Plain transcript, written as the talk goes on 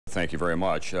Thank you very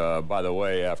much. By the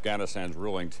way, Afghanistan's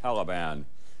ruling Taliban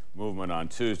movement on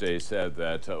Tuesday said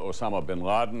that Osama bin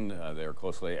Laden, they are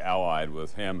closely allied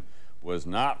with him, was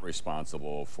not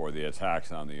responsible for the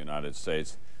attacks on the United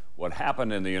States. What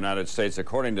happened in the United States,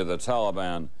 according to the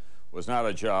Taliban, was not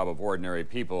a job of ordinary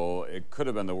people. It could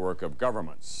have been the work of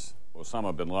governments.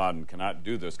 Osama bin Laden cannot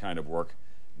do this kind of work.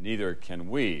 Neither can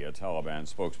we, a Taliban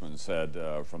spokesman said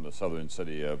from the southern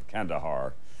city of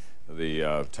Kandahar. The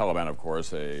Taliban, of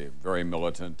course, a very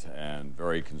militant and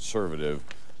very conservative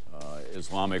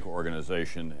Islamic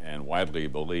organization and widely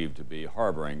believed to be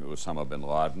harboring Osama bin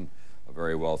Laden, a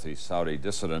very wealthy Saudi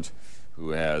dissident who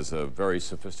has a very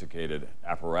sophisticated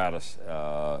apparatus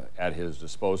at his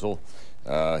disposal.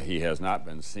 He has not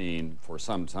been seen for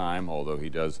some time, although he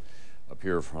does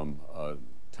appear from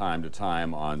time to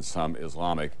time on some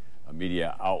Islamic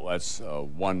media outlets.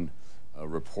 One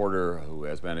reporter who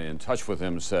has been in touch with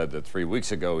him said that 3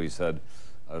 weeks ago he said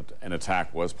an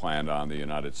attack was planned on the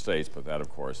United States, but that, of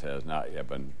course, has not yet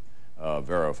been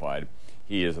verified.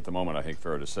 He is, at the moment, I think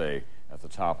fair to say, at the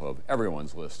top of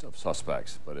everyone's list of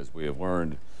suspects. But as we have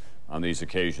learned on these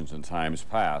occasions in times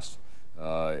past,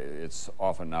 it's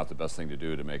often not the best thing to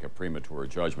do to make a premature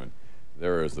judgment.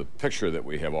 There is the picture that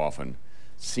we have often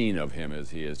seen of him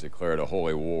as he has declared a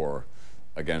holy war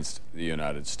against the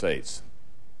United States.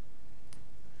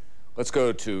 Let's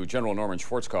go to General Norman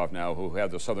Schwarzkopf now, who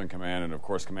had the Southern Command and, of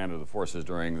course, commanded the forces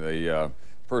during the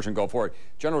Persian Gulf War.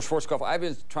 General Schwarzkopf, I've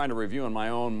been trying to review in my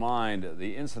own mind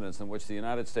the incidents in which the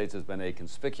United States has been a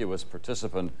conspicuous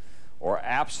participant or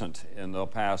absent in the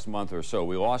past month or so.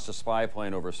 We lost a spy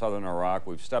plane over southern Iraq.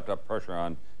 We've stepped up pressure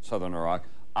on southern Iraq.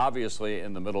 Obviously,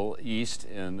 in the Middle East,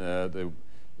 in the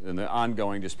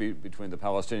ongoing dispute between the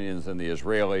Palestinians and the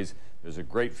Israelis, there's a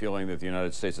great feeling that the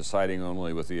United States is siding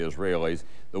only with the Israelis.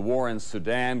 The war in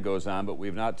Sudan goes on, but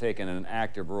we've not taken an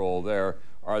active role there.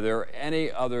 Are there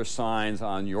any other signs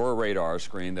on your radar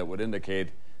screen that would indicate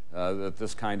that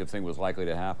this kind of thing was likely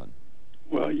to happen?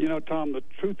 Well, you know, Tom, the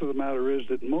truth of the matter is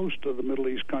that most of the Middle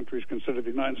East countries consider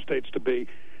the United States to be,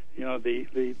 you know,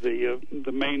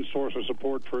 the main source of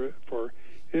support for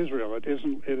Israel. It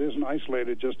isn't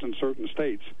isolated just in certain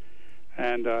states.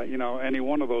 And, you know, any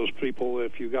one of those people,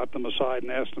 if you got them aside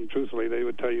and asked them truthfully, they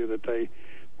would tell you that they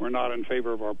were not in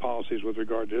favor of our policies with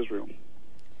regard to Israel.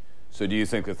 So do you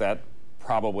think that that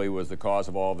probably was the cause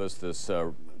of all this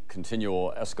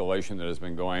continual escalation that has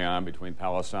been going on between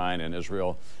Palestine and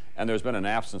Israel? And there's been an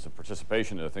absence of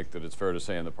participation, I think that it's fair to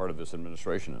say, on the part of this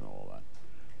administration and all that.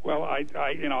 Well,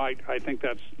 I think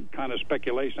that's kind of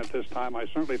speculation at this time. I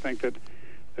certainly think that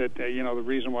you know, the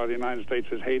reason why the United States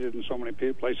is hated in so many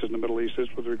places in the Middle East is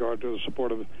with regard to the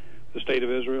support of the state of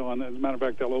Israel. And as a matter of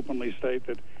fact, they'll openly state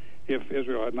that if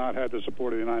Israel had not had the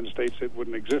support of the United States, it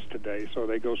wouldn't exist today. So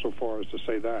they go so far as to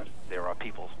say that. There are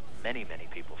people, many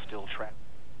people, still trapped.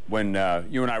 When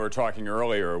you and I were talking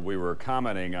earlier, we were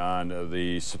commenting on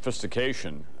the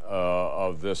sophistication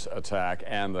of this attack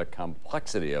and the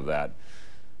complexity of that.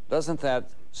 Doesn't that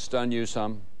stun you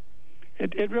some?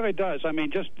 It really does. I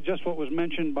mean, just what was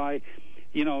mentioned by,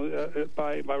 you know,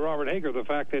 by Robert Hager, the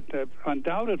fact that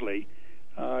undoubtedly,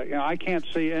 you know, I can't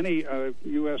see any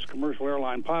U.S. commercial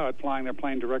airline pilot flying their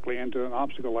plane directly into an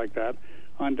obstacle like that.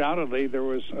 Undoubtedly, there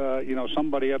was, you know,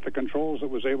 somebody at the controls that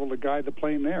was able to guide the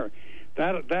plane there.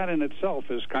 That in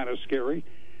itself is kind of scary.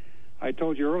 I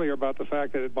told you earlier about the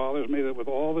fact that it bothers me that with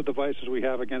all the devices we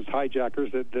have against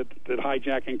hijackers, that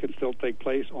hijacking can still take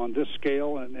place on this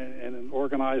scale and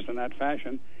organized in that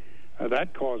fashion.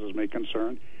 That causes me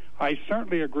concern. I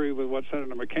certainly agree with what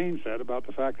Senator McCain said about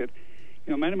the fact that,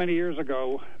 you know, many years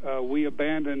ago, we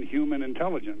abandoned human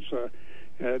intelligence.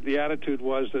 The attitude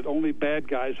was that only bad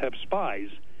guys have spies,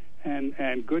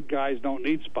 and good guys don't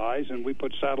need spies, and we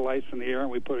put satellites in the air,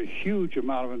 and we put a huge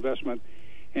amount of investment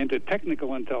into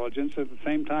technical intelligence. At the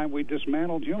same time, we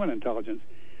dismantled human intelligence.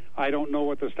 I don't know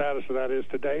what the status of that is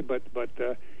today, but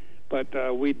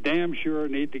we damn sure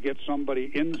need to get somebody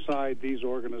inside these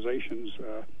organizations.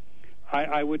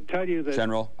 I would tell you that...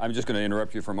 General, I'm just going to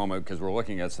interrupt you for a moment because we're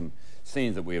looking at some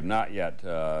scenes that we have not yet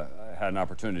had an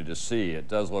opportunity to see. It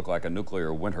does look like a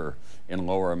nuclear winter in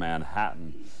lower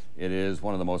Manhattan. It is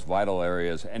one of the most vital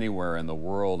areas anywhere in the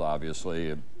world,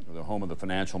 obviously. The home of the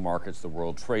financial markets, the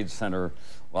World Trade Center,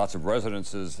 lots of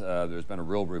residences. There's been a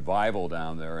real revival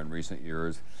down there in recent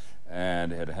years,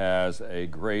 and it has a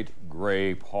great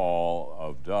gray pall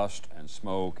of dust and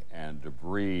smoke and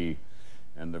debris.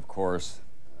 And of course,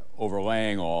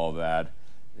 overlaying all of that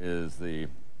is the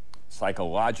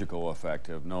psychological effect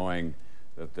of knowing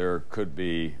that there could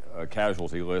be a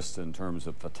casualty list in terms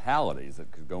of fatalities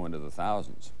that could go into the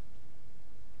thousands.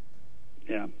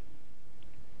 Yeah.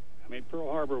 I mean,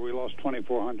 Pearl Harbor, we lost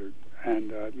 2,400.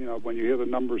 And, you know, when you hear the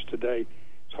numbers today,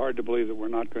 it's hard to believe that we're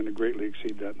not going to greatly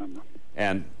exceed that number.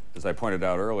 And as I pointed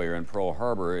out earlier, in Pearl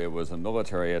Harbor, it was a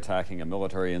military attacking a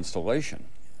military installation.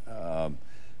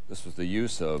 This was the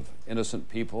use of innocent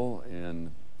people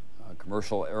in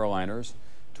commercial airliners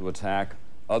to attack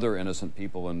other innocent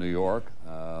people in New York.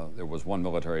 There was one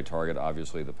military target,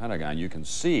 obviously the Pentagon. You can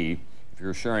see, if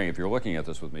you're looking at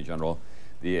this with me, General,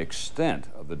 the extent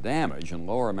of the damage in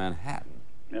lower Manhattan.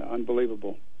 Yeah,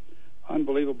 unbelievable.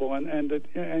 Unbelievable. And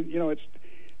you know, it's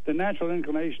the natural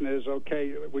inclination is,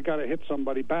 okay, we got to hit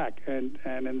somebody back. And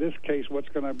in this case, what's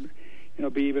going to, you know,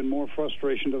 be even more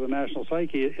frustration to the national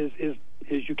psyche is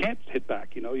you can't hit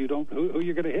back. You know, you don't. Who are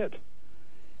you going to hit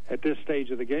at this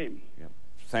stage of the game? Yeah.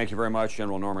 Thank you very much,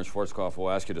 General Norman Schwarzkopf. We'll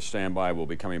ask you to stand by. We'll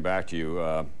be coming back to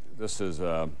you. This is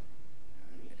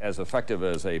as effective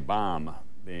as a bomb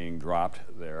being dropped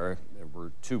there. There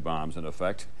were two bombs in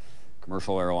effect.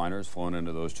 Commercial airliners flown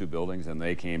into those two buildings, and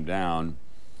they came down.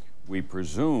 We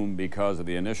presume because of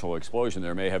the initial explosion,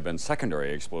 there may have been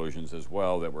secondary explosions as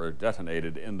well that were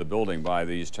detonated in the building by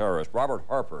these terrorists. Robert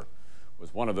Harper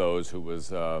was one of those who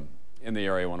was in the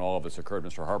area when all of this occurred.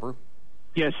 Mr. Harper?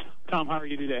 Yes. Tom, how are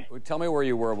you today? Tell me where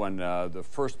you were when the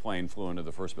first plane flew into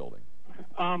the first building.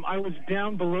 I was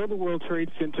down below the World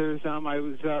Trade Centers. I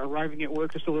was arriving at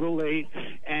work just a little late,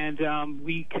 and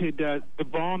the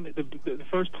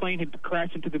first plane had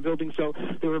crashed into the building, so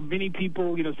there were many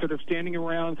people, you know, sort of standing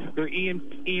around. There were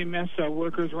EMS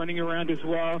workers running around as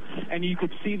well, and you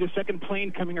could see the second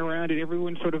plane coming around and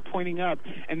everyone sort of pointing up,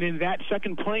 and then that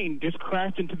second plane just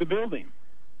crashed into the building.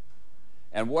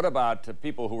 And what about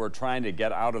people who were trying to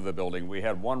get out of the building? We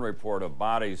had one report of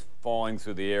bodies falling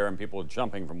through the air and people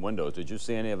jumping from windows. Did you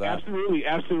see any of that? Absolutely,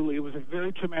 absolutely. It was a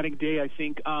very traumatic day, I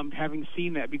think, having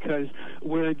seen that, because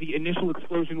where the initial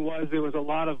explosion was, there was a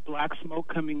lot of black smoke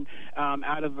coming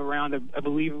out of around, I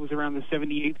believe it was around the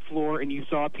 78th floor, and you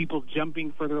saw people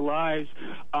jumping for their lives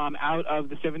out of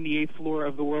the 78th floor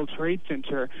of the World Trade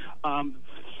Center.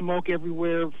 Smoke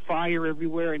everywhere, fire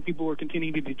everywhere, and people were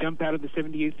continuing to jump out of the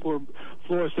 78th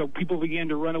floor. So people began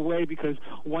to run away, because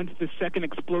once the second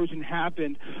explosion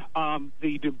happened,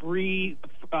 the debris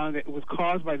that was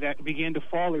caused by that began to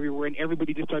fall everywhere, and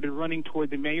everybody just started running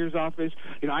toward the mayor's office.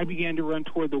 You know, I began to run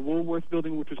toward the Woolworth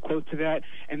building, which was close to that,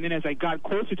 and then as I got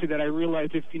closer to that, I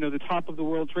realized if, you know, the top of the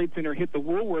World Trade Center hit the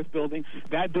Woolworth building,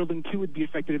 that building too would be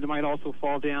affected, and it might also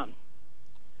fall down.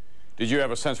 Did you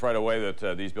have a sense right away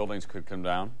that these buildings could come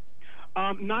down?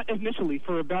 Not initially.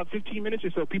 For about 15 minutes or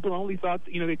so, people only thought,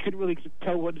 you know, they couldn't really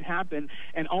tell what had happened,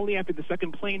 and only after the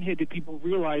second plane hit did people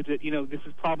realize that, you know, this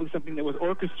is probably something that was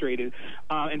orchestrated.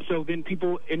 And so then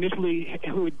people initially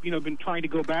who had, you know, been trying to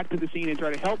go back to the scene and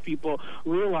try to help people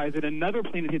realized that another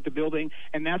plane had hit the building,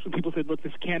 and that's when people said, look,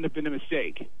 this can't have been a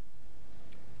mistake.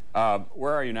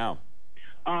 Where are you now?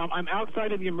 I'm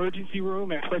outside of the emergency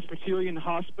room at Presbyterian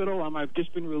Hospital. I've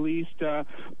just been released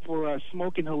for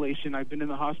smoke inhalation. I've been in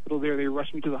the hospital there. They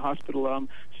rushed me to the hospital,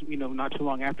 you know, not too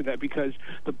long after that, because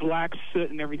the black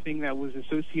soot and everything that was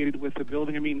associated with the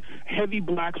building, I mean, heavy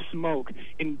black smoke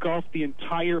engulfed the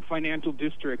entire financial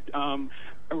district.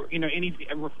 You know,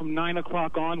 from 9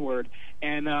 o'clock onward,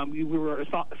 and we were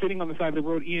sitting on the side of the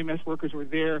road. EMS workers were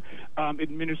there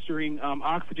administering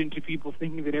oxygen to people,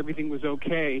 thinking that everything was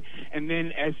okay. And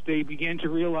then as they began to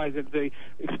realize that the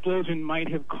explosion might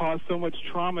have caused so much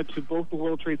trauma to both the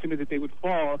World Trade Center that they would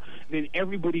fall, then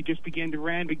everybody just began to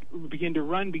run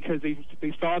because they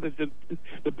saw that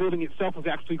the building itself was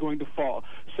actually going to fall.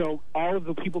 So all of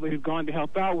the people that had gone to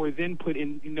help out were then put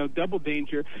in, you know, double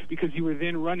danger, because you were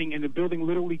then running, and the building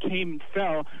literally came and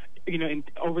fell, you know,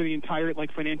 over the entire,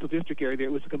 like, financial district area there.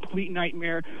 It was a complete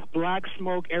nightmare. Black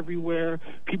smoke everywhere.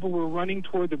 People were running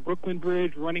toward the Brooklyn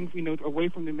Bridge, running, you know, away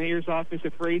from the mayor's office,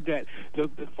 afraid that the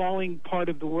falling part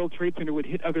of the World Trade Center would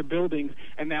hit other buildings,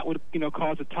 and that would, you know,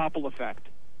 cause a topple effect.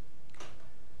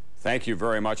 Thank you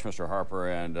very much, Mr. Harper,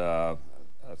 and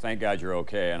thank God you're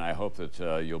okay, and I hope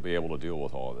that you'll be able to deal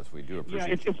with all of this. We do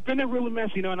appreciate it. Yeah, it's been a real mess,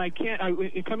 you know, and I can't,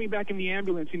 coming back in the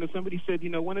ambulance, you know, somebody said, you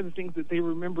know, one of the things that they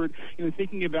remembered, you know,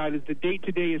 thinking about is the date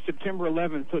today is September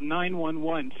 11th, so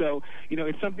 9/11. So, you know,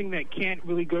 it's something that can't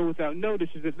really go without notice,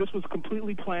 is that this was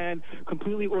completely planned,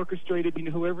 completely orchestrated. You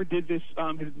know, whoever did this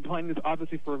has been planning this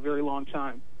obviously for a very long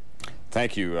time.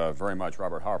 Thank you very much,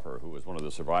 Robert Harper, who was one of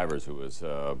the survivors who was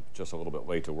just a little bit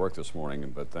late to work this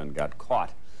morning, but then got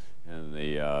caught in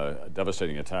the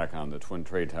devastating attack on the Twin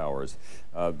Trade Towers.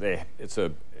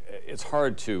 It's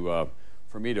hard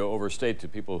for me to overstate to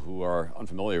people who are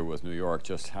unfamiliar with New York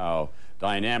just how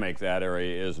dynamic that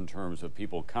area is in terms of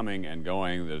people coming and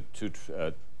going.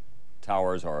 The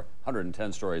towers are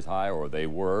 110 stories high, or they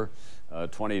were.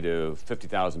 20 to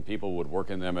 50,000 people would work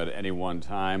in them at any one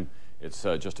time. It's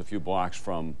just a few blocks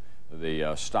from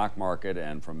the stock market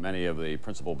and from many of the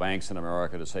principal banks in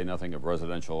America, to say nothing of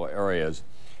residential areas.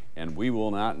 And we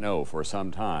will not know for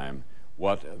some time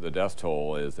what the death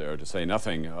toll is there, to say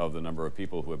nothing of the number of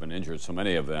people who have been injured, so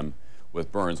many of them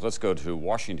with burns. Let's go to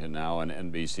Washington now, and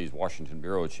NBC's Washington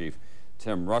Bureau Chief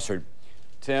Tim Russert.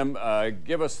 Tim,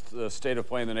 give us the state of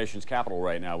play in the nation's capital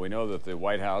right now. We know that the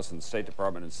White House and the State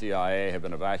Department and CIA have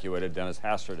been evacuated. Dennis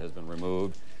Hastert has been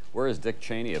removed. Where is Dick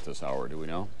Cheney at this hour? Do we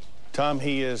know? Tom,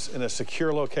 he is in a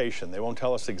secure location. They won't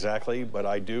tell us exactly, but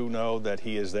I do know that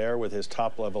he is there with his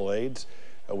top-level aides.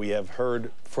 We have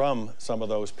heard from some of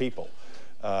those people.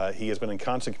 He has been in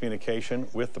constant communication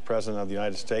with the President of the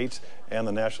United States and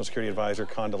the National Security Advisor,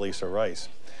 Condoleezza Rice.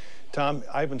 Tom,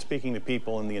 I've been speaking to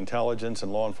people in the intelligence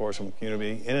and law enforcement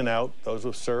community, in and out, those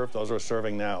who've served, those who are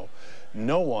serving now.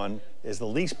 No one is the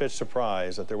least bit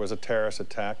surprised that there was a terrorist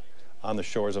attack on the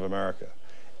shores of America.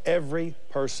 Every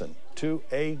person, to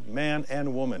a man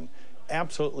and woman,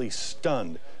 absolutely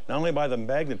stunned, not only by the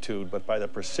magnitude, but by the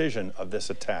precision of this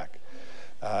attack.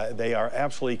 They are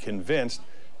absolutely convinced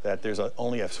that there's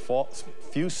only a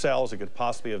few cells that could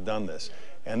possibly have done this.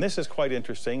 And this is quite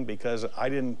interesting because I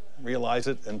didn't realize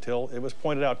it until it was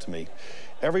pointed out to me.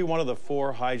 Every one of the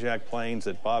 4 hijacked planes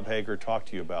that Bob Hager talked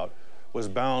to you about was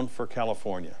bound for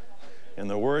California. In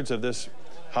the words of this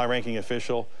high-ranking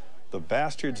official, the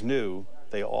bastards knew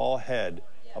they all had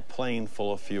a plane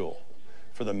full of fuel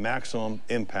for the maximum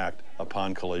impact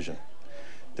upon collision.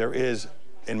 There is,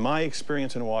 in my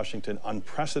experience in Washington,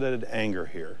 unprecedented anger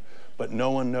here, but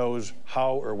no one knows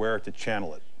how or where to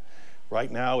channel it. Right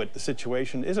now, the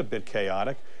situation is a bit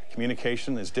chaotic.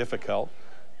 Communication is difficult,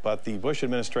 but the Bush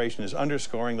administration is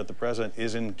underscoring that the president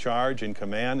is in charge, in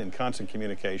command, in constant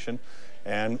communication,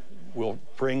 and will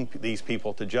bring these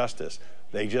people to justice.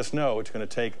 They just know it's going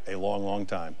to take a long, long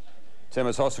time. Tim,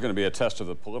 it's also going to be a test of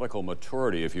the political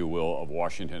maturity, if you will, of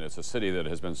Washington. It's a city that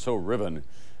has been so riven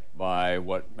by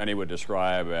what many would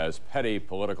describe as petty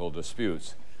political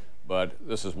disputes. But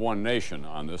this is one nation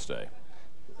on this day.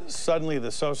 Suddenly,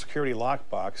 the Social Security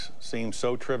lockbox seems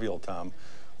so trivial, Tom.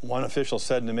 One official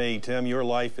said to me, Tim, your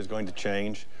life is going to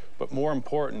change, but more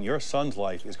important, your son's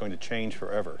life is going to change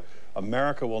forever.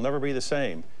 America will never be the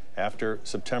same after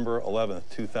September 11th,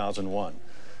 2001.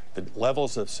 The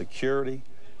levels of security,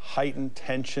 heightened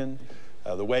tension,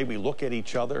 the way we look at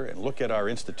each other and look at our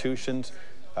institutions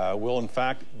will, in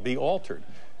fact, be altered.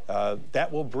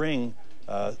 That will bring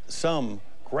some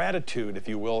gratitude, if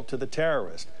you will, to the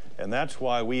terrorist. And that's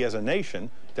why we as a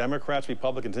nation, Democrats,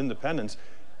 Republicans, Independents,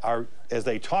 are, as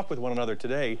they talk with one another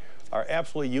today, are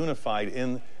absolutely unified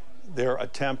in their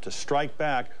attempt to strike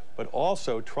back, but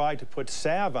also try to put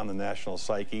salve on the national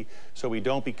psyche so we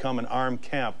don't become an armed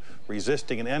camp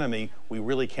resisting an enemy we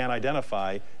really can't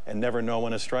identify and never know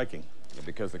when is striking.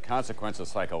 Because the consequences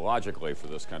psychologically for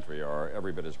this country are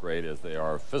every bit as great as they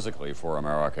are physically for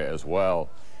America as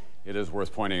well. It is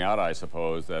worth pointing out, I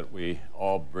suppose, that we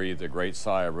all breathed a great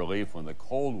sigh of relief when the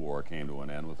Cold War came to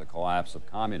an end with the collapse of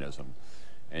communism.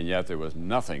 And yet there was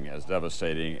nothing as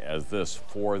devastating as this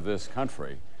for this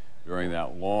country during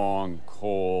that long,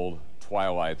 cold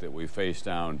twilight that we faced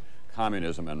down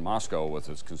communism in Moscow with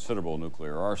its considerable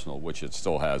nuclear arsenal, which it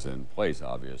still has in place,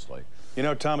 obviously. You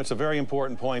know, Tom, it's a very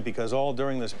important point because all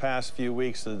during this past few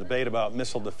weeks, the debate about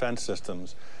missile defense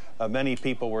systems, many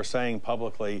people were saying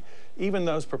publicly, even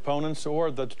those proponents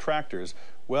or the detractors,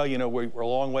 well, you know, we're a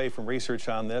long way from research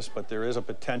on this, but there is a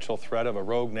potential threat of a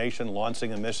rogue nation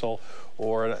launching a missile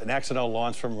or an accidental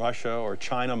launch from Russia or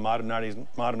China modernizing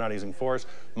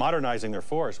their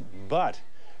force. But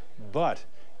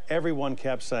everyone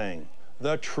kept saying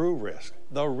the true risk,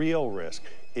 the real risk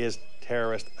is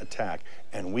terrorist attack,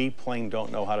 and we plain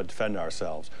don't know how to defend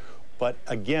ourselves. But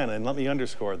again, and let me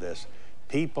underscore this,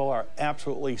 people are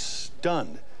absolutely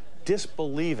stunned,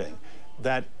 disbelieving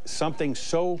that something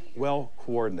so well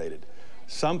coordinated,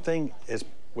 something is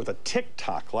with a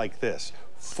tick-tock like this,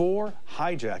 4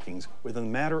 hijackings within a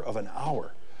matter of an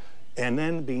hour, and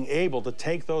then being able to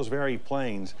take those very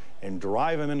planes and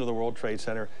drive them into the World Trade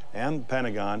Center and the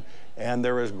Pentagon. And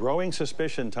there is growing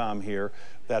suspicion, Tom, here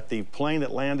that the plane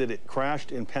that landed, it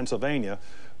crashed in Pennsylvania,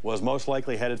 was most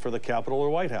likely headed for the Capitol or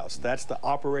White House. That's the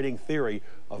operating theory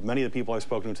of many of the people I've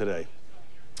spoken to today.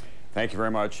 Thank you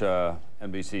very much,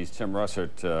 NBC's Tim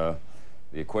Russert.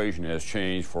 The equation has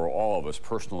changed for all of us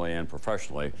personally and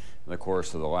professionally in the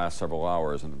course of the last several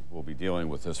hours, and we'll be dealing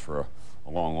with this for a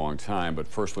long, long time. But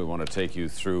first, we want to take you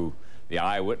through the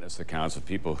eyewitness accounts of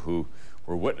people who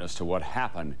were witness to what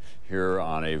happened here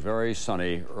on a very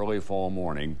sunny early fall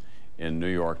morning in New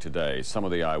York today. Some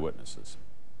of the eyewitnesses.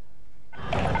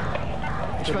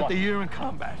 I spent a year in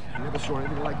combat. I never saw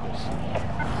anything like this.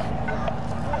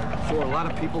 Saw a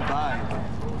lot of people die,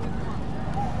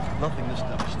 but nothing this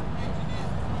devastating.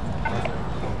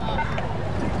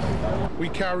 We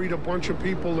carried a bunch of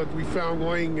people that we found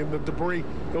laying in the debris.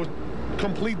 It was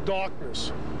complete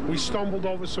darkness. We stumbled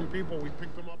over some people. We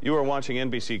picked them up. You are watching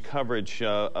NBC coverage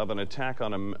of an attack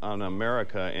on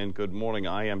America. And good morning.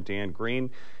 I am Dan Green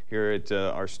here at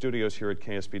our studios here at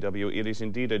KSBW. It is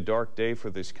indeed a dark day for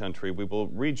this country. We will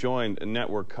rejoin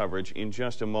network coverage in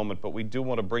just a moment, but we do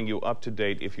want to bring you up to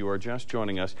date, if you are just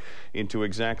joining us, into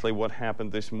exactly what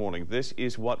happened this morning. This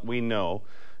is what we know.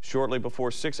 Shortly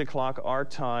before 6 o'clock our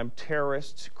time,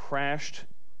 terrorists crashed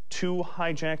two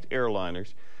hijacked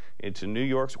airliners into New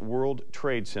York's World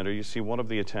Trade Center. You see one of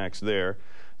the attacks there.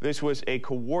 This was a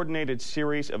coordinated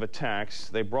series of attacks.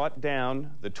 They brought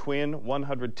down the twin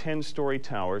 110-story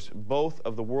towers. Both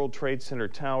of the World Trade Center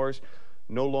towers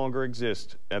no longer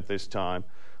exist at this time.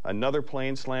 Another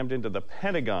plane slammed into the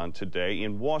Pentagon today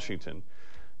in Washington,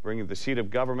 bringing the seat of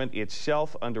government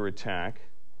itself under attack.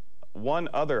 One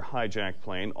other hijacked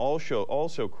plane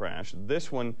also crashed,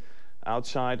 this one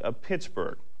outside of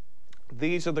Pittsburgh.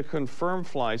 These are the confirmed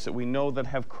flights that we know that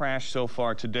have crashed so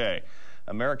far today.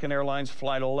 American Airlines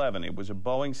Flight 11, it was a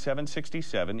Boeing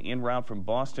 767 en route from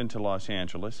Boston to Los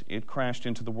Angeles. It crashed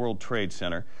into the World Trade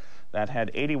Center. That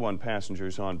had 81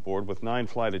 passengers on board with 9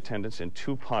 flight attendants and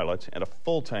 2 pilots and a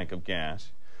full tank of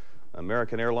gas.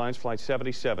 American Airlines Flight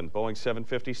 77, Boeing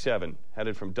 757,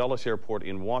 headed from Dulles Airport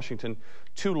in Washington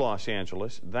to Los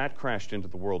Angeles. That crashed into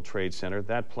the World Trade Center.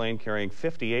 That plane carrying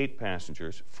 58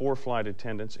 passengers, 4 flight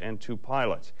attendants, and 2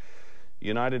 pilots.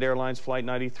 United Airlines Flight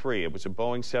 93, it was a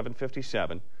Boeing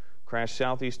 757, crashed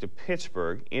southeast of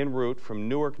Pittsburgh en route from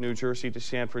Newark, New Jersey to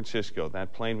San Francisco.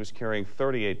 That plane was carrying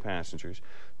 38 passengers,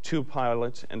 2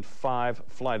 pilots, and 5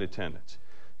 flight attendants.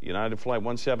 United Flight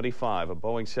 175, a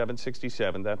Boeing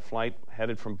 767, that flight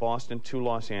headed from Boston to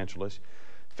Los Angeles.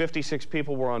 56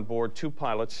 people were on board, 2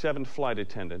 pilots, 7 flight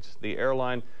attendants. The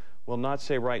airline will not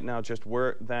say right now just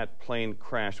where that plane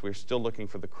crashed. We're still looking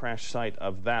for the crash site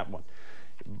of that one.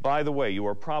 By the way, you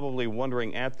are probably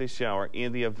wondering at this hour,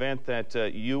 in the event that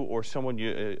you or someone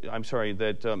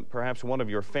perhaps one of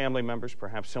your family members,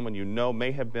 perhaps someone you know may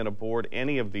have been aboard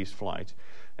any of these flights,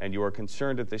 and you are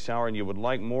concerned at this hour and you would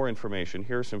like more information,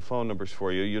 here are some phone numbers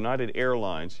for you. United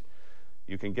Airlines,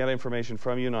 you can get information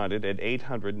from United at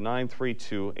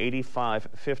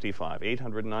 800-932-8555,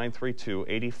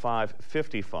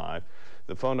 800-932-8555.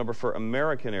 The phone number for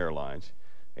American Airlines,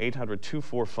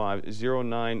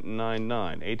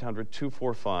 800-245-0999,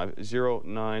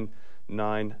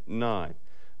 800-245-0999.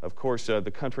 Of course,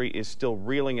 the country is still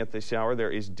reeling at this hour. There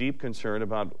is deep concern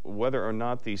about whether or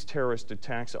not these terrorist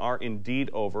attacks are indeed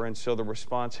over, and so the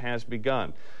response has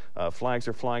begun. Flags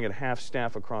are flying at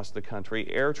half-staff across the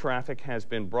country. Air traffic has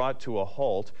been brought to a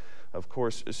halt. Of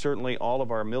course, certainly all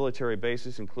of our military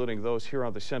bases, including those here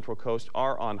on the Central Coast,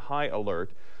 are on high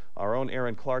alert. Our own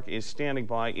Aaron Clark is standing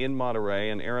by in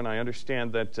Monterey. And Aaron, I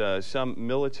understand that some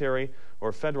military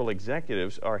or federal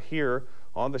executives are here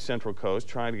on the Central Coast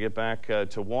trying to get back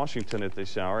to Washington at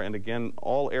this hour. And again,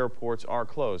 all airports are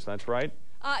closed. That's right?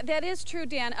 That is true,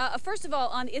 Dan. First of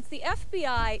all, it's the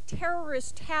FBI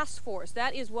Terrorist Task Force.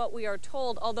 That is what we are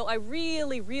told, although I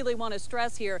really, really want to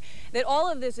stress here that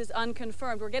all of this is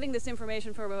unconfirmed. We're getting this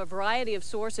information from a variety of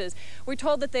sources. We're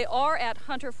told that they are at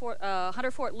Hunter Fort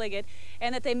Liggett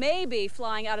and that they may be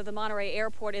flying out of the Monterey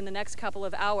Airport in the next couple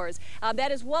of hours.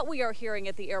 That is what we are hearing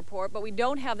at the airport, but we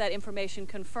don't have that information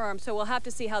confirmed, so we'll have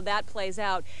to see how that plays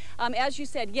out. As you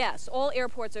said, yes, all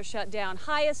airports are shut down.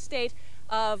 Highest state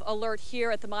of alert here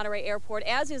at the Monterey Airport,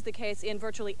 as is the case in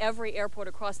virtually every airport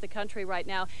across the country right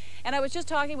now. And I was just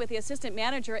talking with the assistant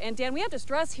manager, and Dan, we have to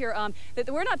stress here that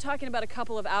we're not talking about a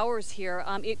couple of hours here.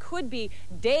 It could be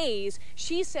days.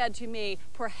 She said to me,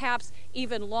 perhaps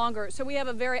even longer. So we have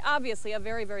obviously a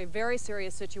very, very, very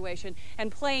serious situation,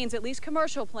 and planes, at least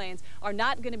commercial planes, are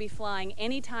not going to be flying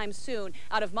anytime soon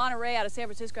out of Monterey, out of San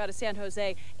Francisco, out of San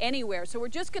Jose, anywhere. So we're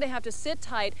just going to have to sit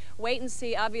tight, wait and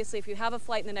see. Obviously, if you have a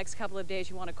flight in the next couple of days,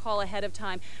 you want to call ahead of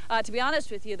time. To be honest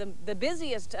with you, the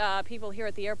busiest people here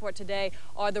at the airport today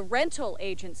are the rental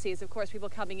agencies. Of course, people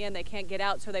coming in, they can't get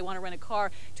out, so they want to rent a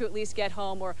car to at least get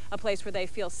home or a place where they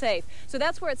feel safe. So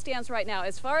that's where it stands right now.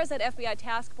 As far as that FBI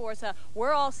task force,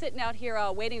 we're all sitting out here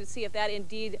waiting to see if that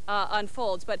indeed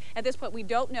unfolds. But at this point, we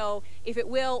don't know if it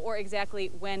will or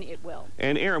exactly when it will.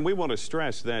 And Aaron, we want to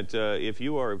stress that if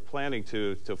you are planning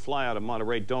to fly out of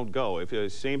Monterey, don't go.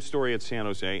 Same story at San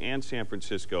Jose and San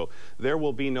Francisco. There there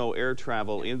will be no air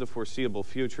travel in the foreseeable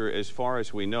future as far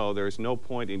as we know. There's no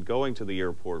point in going to the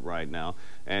airport right now,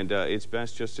 and it's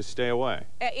best just to stay away.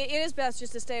 It is best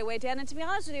just to stay away, Dan, and to be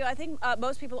honest with you, I think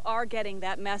most people are getting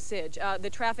that message. The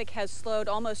traffic has slowed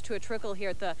almost to a trickle here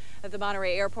at the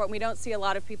Monterey Airport, and we don't see a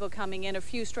lot of people coming in, a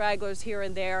few stragglers here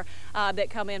and there that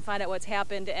come in, find out what's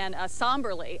happened, and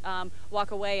somberly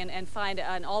walk away and find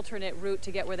an alternate route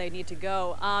to get where they need to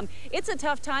go. It's a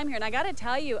tough time here, and I got to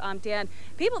tell you, Dan,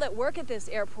 people that work at this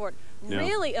airport,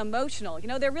 really emotional. You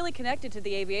know, they're really connected to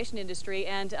the aviation industry,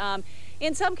 and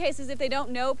in some cases, if they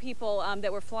don't know people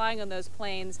that were flying on those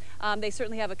planes, they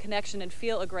certainly have a connection and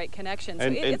feel a great connection. So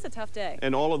it's a tough day.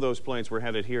 And all of those planes were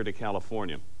headed here to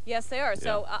California. Yes, they are.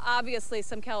 So obviously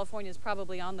some Californians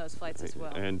probably on those flights as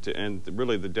well. And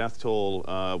really the death toll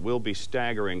will be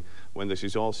staggering when this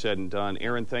is all said and done.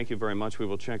 Aaron, thank you very much. We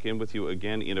will check in with you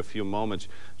again in a few moments.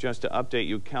 Just to update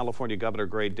you, California Governor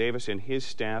Gray Davis and his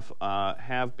staff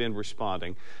have been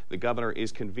responding. The governor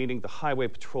is convening the Highway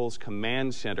Patrol's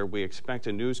Command Center. We expect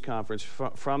a news conference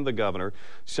from the governor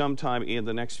sometime in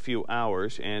the next few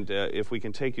hours, and if we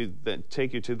can take you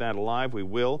to that live, we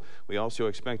will. We also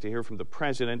expect to hear from the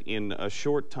president in a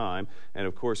short time, and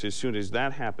of course as soon as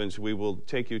that happens we will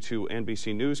take you to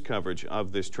NBC News coverage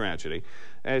of this tragedy.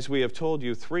 As we have told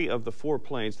you, 3 of the 4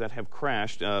 planes that have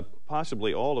crashed,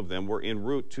 possibly all of them, were en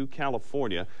route to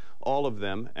California, all of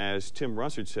them, as Tim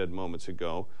Russert said moments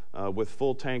ago, with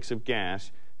full tanks of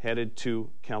gas headed to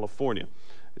California.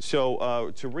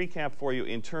 So to recap for you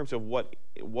in terms of what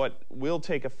will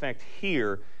take effect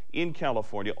here in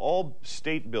California, all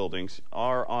state buildings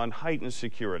are on heightened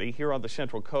security. Here on the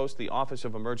Central Coast, the Office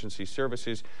of Emergency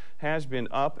Services has been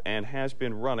up and has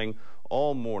been running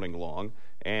all morning long.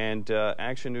 And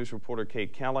Action News reporter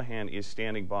Kate Callahan is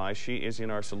standing by. She is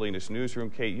in our Salinas newsroom.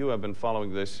 Kate, you have been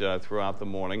following this throughout the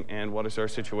morning. And what is our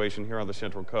situation here on the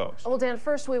Central Coast? Well, Dan,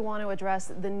 first we want to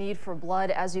address the need for blood.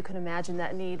 As you can imagine,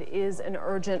 that need is an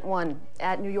urgent one.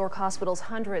 At New York hospitals,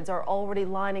 hundreds are already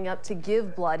lining up to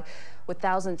give blood. With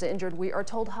thousands injured, we are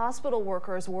told hospital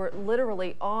workers were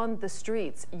literally on the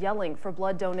streets yelling for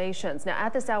blood donations. Now,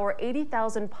 at this hour,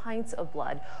 80,000 pints of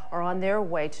blood are on their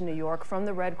way to New York from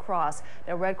the Red Cross.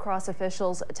 Now, Red Cross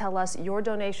officials tell us your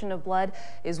donation of blood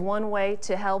is one way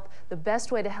to help. The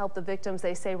best way to help the victims,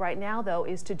 they say right now, though,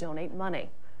 is to donate money.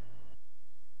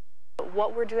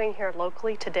 What we're doing here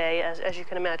locally today, as you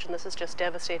can imagine, this is just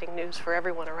devastating news for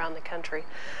everyone around the country.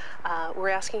 We're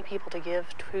asking people to give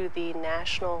to the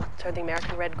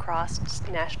American Red Cross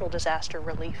National Disaster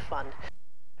Relief Fund.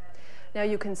 Now,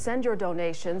 you can send your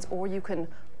donations, or you can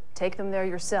take them there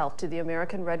yourself to the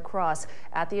American Red Cross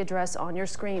at the address on your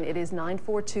screen. It is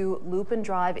 942 Lupin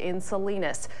Drive in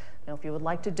Salinas. Now, if you would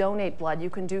like to donate blood,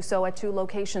 you can do so at 2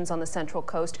 locations on the Central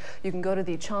Coast. You can go to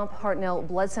the Chomp Hartnell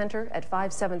Blood Center at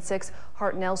 576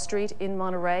 Hartnell Street in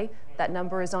Monterey. That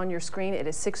number is on your screen. It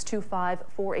is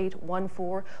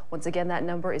 625-4814. Once again, that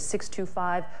number is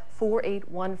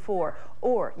 625-4814.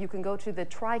 Or you can go to the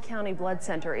Tri-County Blood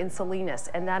Center in Salinas,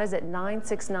 and that is at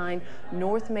 969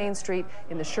 North Main Street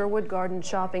in the Sherwood Garden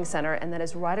Shopping Center, and that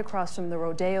is right across from the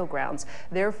Rodeo grounds.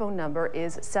 Their phone number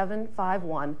is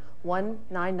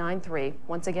 751-1993.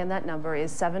 Once again, that number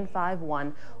is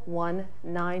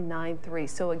 751-1993.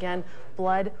 So again,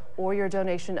 blood or your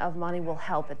donation of money will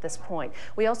help at this point.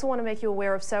 We also want to make you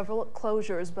aware of several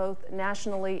closures, both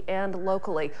nationally and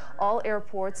locally. All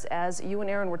airports, as you and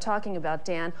Aaron were talking about,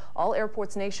 Dan, all airports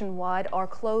nationwide are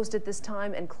closed at this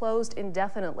time and closed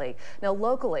indefinitely. Now,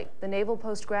 locally, the Naval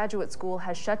Postgraduate School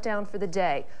has shut down for the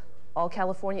day. All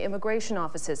California immigration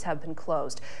offices have been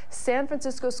closed. San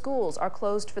Francisco schools are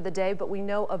closed for the day, but we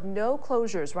know of no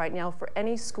closures right now for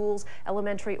any schools,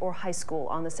 elementary or high school,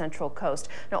 on the Central Coast.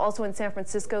 Now, also in San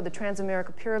Francisco, the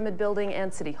Transamerica Pyramid Building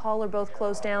and City Hall are both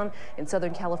closed down. In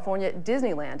Southern California,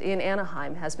 Disneyland in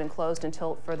Anaheim has been closed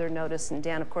until further notice. And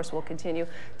Dan, of course, will continue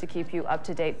to keep you up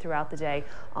to date throughout the day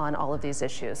on all of these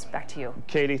issues. Back to you.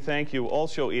 Katie, thank you.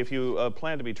 Also, if you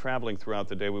plan to be traveling throughout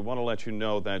the day, we want to let you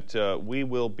know that we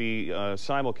will be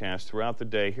simulcast throughout the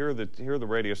day. Here are the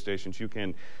radio stations you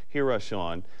can hear us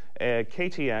on.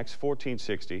 KTX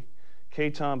 1460,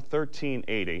 KTOM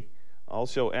 1380,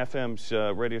 also FM's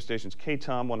radio stations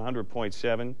KTOM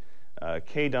 100.7,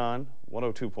 KDON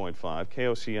 102.5,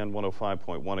 KOCN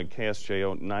 105.1, and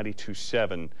KSJO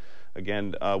 92.7.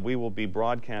 Again, we will be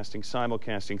broadcasting,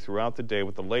 simulcasting throughout the day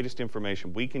with the latest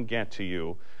information we can get to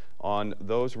you on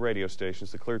those radio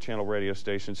stations, the Clear Channel radio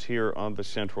stations here on the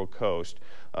Central Coast.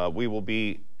 We will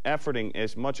be efforting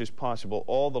as much as possible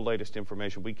all the latest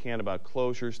information we can about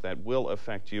closures that will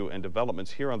affect you and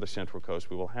developments here on the Central Coast.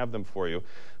 We will have them for you.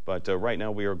 But right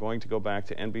now we are going to go back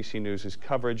to NBC News'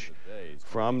 coverage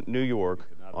from New York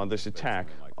on this attack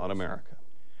on America.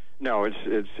 No,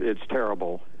 it's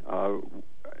terrible.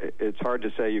 It's hard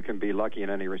to say you can be lucky in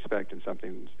any respect in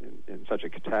something in such a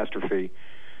catastrophe.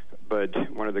 But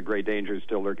one of the great dangers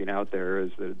still lurking out there is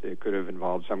that it could have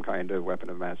involved some kind of weapon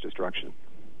of mass destruction.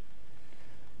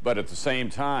 But at the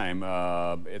same time,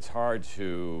 it's hard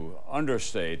to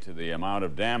understate the amount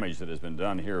of damage that has been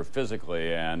done here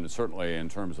physically and certainly in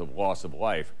terms of loss of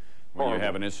life. When you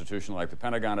have an institution like the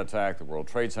Pentagon attacked, the World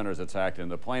Trade Center is attacked,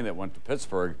 and the plane that went to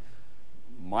Pittsburgh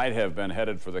might have been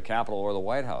headed for the Capitol or the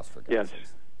White House, for God's sake.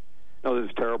 Yes. No,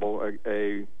 this is terrible.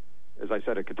 As I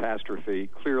said, a catastrophe.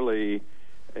 Clearly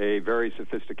a very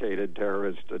sophisticated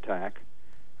terrorist attack.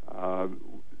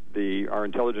 Our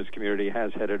intelligence community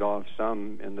has headed off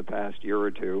some in the past year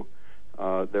or two.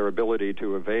 Their ability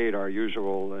to evade our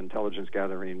usual intelligence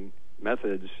gathering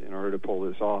methods in order to pull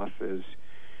this off is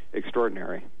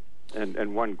extraordinary.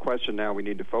 And one question now we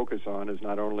need to focus on is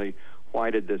not only why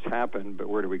did this happen, but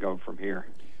where do we go from here?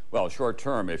 Well, short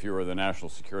term, if you were the National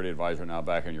Security Advisor now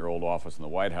back in your old office in the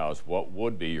White House, what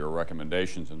would be your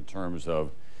recommendations in terms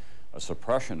of a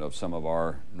suppression of some of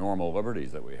our normal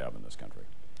liberties that we have in this country?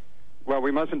 Well,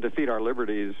 we mustn't defeat our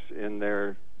liberties in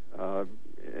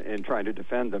trying to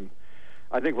defend them.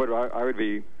 I think what I would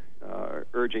be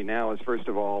urging now is, first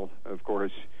of all, of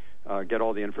course, get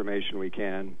all the information we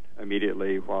can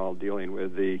immediately while dealing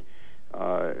with the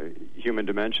human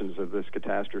dimensions of this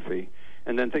catastrophe.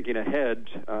 And then thinking ahead,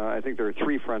 I think there are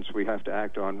three fronts we have to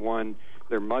act on. One,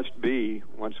 there must be,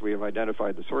 once we have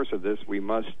identified the source of this,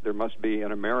 there must be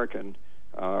an American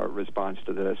response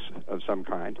to this of some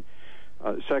kind.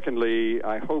 Secondly,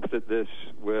 I hope that this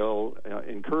will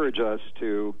encourage us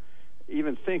to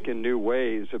even think in new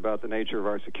ways about the nature of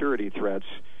our security threats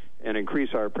and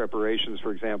increase our preparations,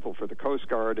 for example, for the Coast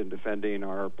Guard in defending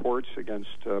our ports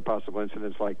against possible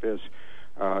incidents like this,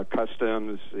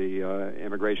 customs, the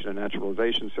Immigration and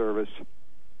Naturalization Service,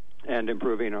 and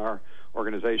improving our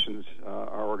organization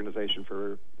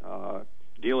for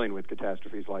dealing with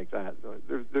catastrophes like that.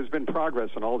 There's been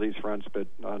progress on all these fronts, but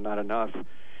not enough.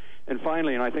 And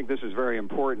finally, and I think this is very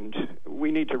important,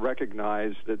 we need to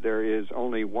recognize that there is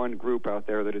only one group out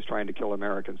there that is trying to kill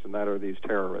Americans, and that are these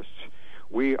terrorists.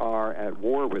 We are at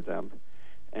war with them,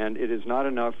 and it is not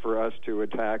enough for us to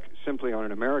attack simply on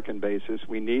an American basis.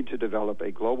 We need to develop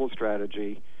a global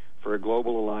strategy for a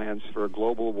global alliance, for a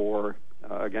global war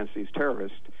against these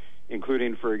terrorists,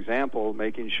 including, for example,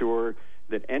 making sure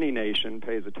that any nation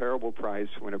pays a terrible price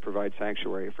when it provides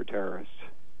sanctuary for terrorists.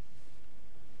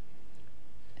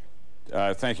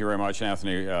 Thank you very much,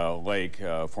 Anthony Lake,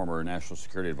 former National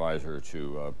Security Advisor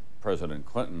to President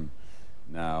Clinton,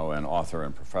 now an author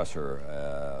and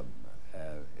professor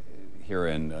here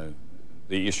in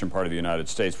the eastern part of the United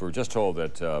States. We were just told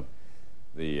that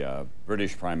the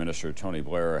British Prime Minister, Tony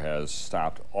Blair, has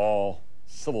stopped all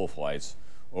civil flights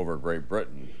over Great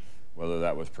Britain, whether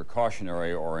that was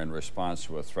precautionary or in response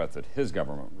to a threat that his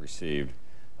government received.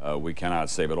 We cannot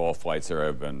say, but all flights there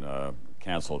have been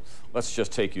canceled. Let's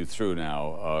just take you through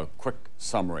now a quick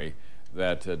summary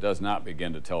that does not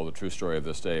begin to tell the true story of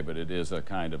this day, but it is a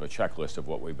kind of a checklist of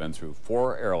what we've been through.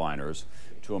 4 airliners,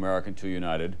 2 American, 2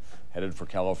 United, headed for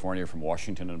California from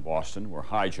Washington and Boston, were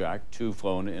hijacked, 2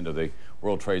 flown into the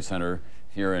World Trade Center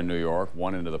here in New York,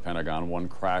 1 into the Pentagon, 1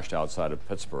 crashed outside of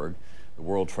Pittsburgh. The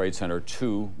World Trade Center,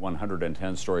 2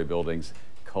 110-story buildings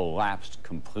collapsed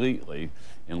completely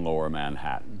in lower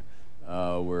Manhattan.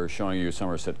 We're showing you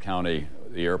Somerset County,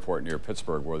 the airport near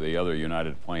Pittsburgh, where the other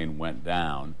United plane went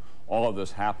down. All of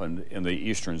this happened in the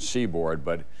eastern seaboard,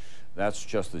 but that's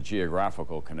just the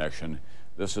geographical connection.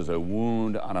 This is a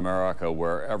wound on America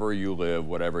wherever you live,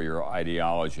 whatever your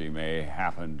ideology may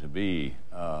happen to be,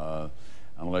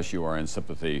 unless you are in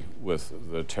sympathy with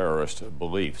the terrorist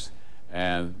beliefs.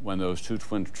 And when those 2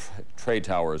 twin trade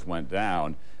towers went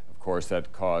down, of course,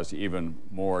 that caused even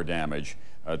more damage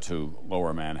to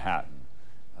lower Manhattan.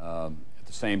 At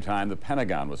the same time, the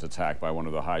Pentagon was attacked by one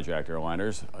of the hijacked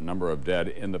airliners. A number of dead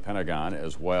in the Pentagon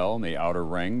as well, in the outer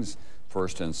rings,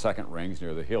 1st and 2nd rings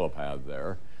near the helipad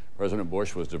there. President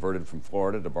Bush was diverted from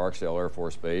Florida to Barksdale Air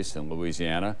Force Base in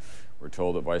Louisiana. We're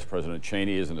told that Vice President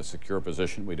Cheney is in a secure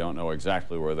position. We don't know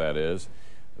exactly where that is.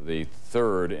 The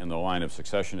 3rd in the line of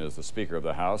succession is the Speaker of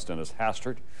the House, Dennis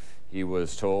Hastert. He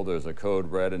was told there's a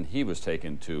code red, and he was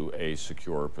taken to a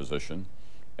secure position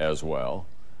as well.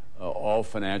 All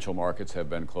financial markets have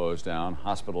been closed down.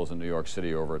 Hospitals in New York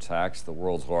City over attacks. The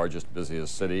world's largest,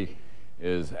 busiest city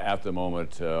is at the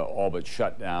moment all but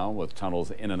shut down, with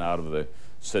tunnels in and out of the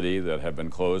city that have been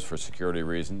closed for security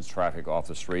reasons, traffic off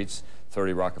the streets.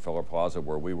 30 Rockefeller Plaza,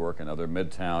 where we work, and other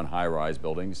midtown high-rise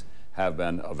buildings have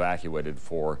been evacuated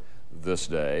for this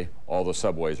day. All the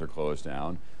subways are closed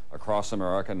down. Across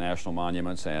America, national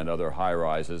monuments and other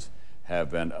high-rises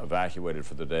have been evacuated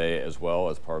for the day as well,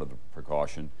 as part of the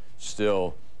precaution.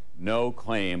 Still, no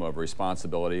claim of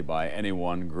responsibility by any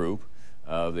one group.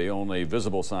 The only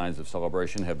visible signs of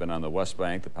celebration have been on the West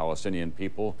Bank. The Palestinian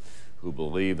people, who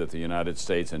believe that the United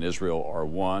States and Israel are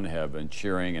one, have been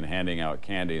cheering and handing out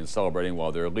candy and celebrating,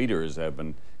 while their leaders have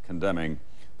been condemning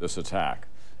this attack.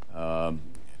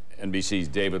 NBC's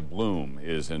David Bloom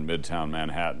is in Midtown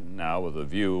Manhattan now with a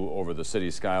view over the city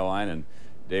skyline. And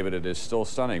David, it is still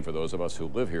stunning for those of us who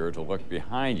live here to look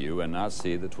behind you and not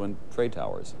see the Twin Trade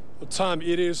Towers. Well, Tom,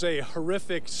 it is a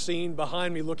horrific scene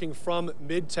behind me, looking from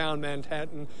Midtown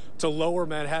Manhattan to Lower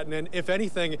Manhattan. And if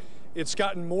anything, it's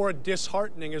gotten more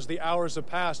disheartening as the hours have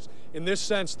passed. In this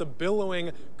sense, the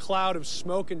billowing cloud of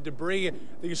smoke and debris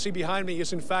that you see behind me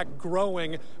is in fact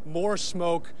growing. More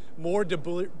smoke, more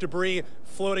debris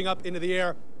floating up into the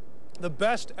air. The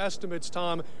best estimates,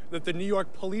 Tom, that the New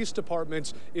York Police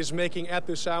Department is making at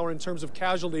this hour in terms of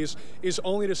casualties is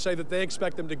only to say that they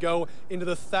expect them to go into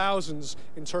the thousands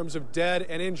in terms of dead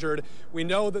and injured. We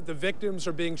know that the victims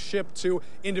are being shipped to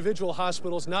individual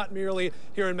hospitals, not merely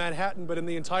here in Manhattan, but in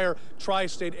the entire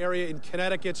tri-state area, in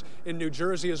Connecticut, in New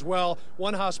Jersey as well.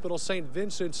 One hospital, St.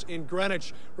 Vincent's in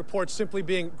Greenwich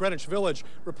Village,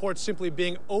 reports simply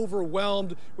being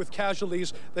overwhelmed with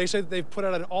casualties. They say that they've put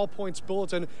out an all-points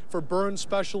bulletin for burn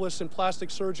specialists and plastic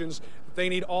surgeons. They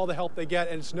need all the help they get,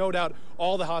 and it's no doubt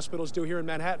all the hospitals do here in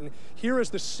Manhattan. Here is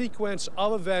the sequence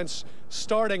of events,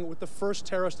 starting with the first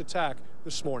terrorist attack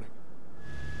this morning.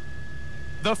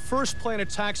 The first plane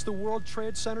attacks the World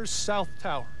Trade Center's South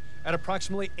Tower at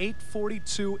approximately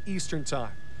 8:42 Eastern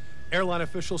Time. Airline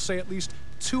officials say at least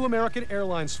 2 American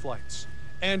Airlines flights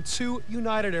and 2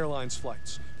 United Airlines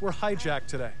flights were hijacked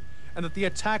today, and that the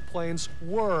attack planes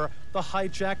were the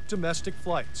hijacked domestic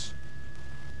flights.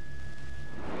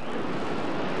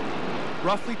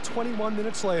 Roughly 21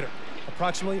 minutes later,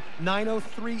 approximately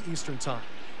 9:03 Eastern Time,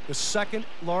 the second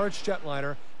large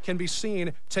jetliner can be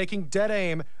seen taking dead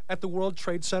aim at the World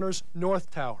Trade Center's North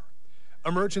Tower.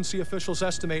 Emergency officials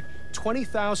estimate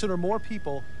 20,000 or more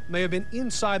people may have been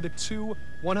inside the 2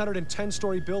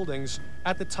 110-story buildings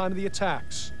at the time of the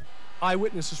attacks.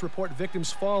 Eyewitnesses report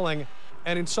victims falling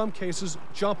and in some cases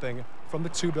jumping from the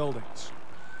 2 buildings.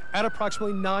 At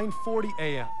approximately 9:40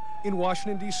 a.m. in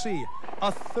Washington, D.C.,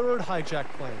 a third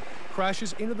hijacked plane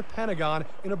crashes into the Pentagon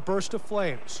in a burst of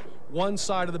flames, one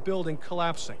side of the building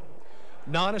collapsing.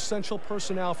 Non-essential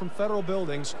personnel from federal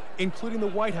buildings, including the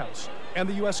White House and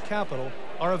the U.S. Capitol,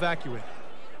 are evacuated.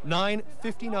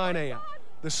 9:59 a.m.,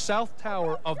 the South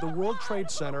Tower of the World Trade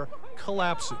Center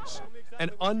collapses.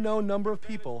 An unknown number of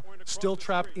people still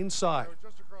trapped inside.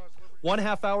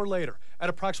 1/2 hour later, at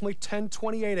approximately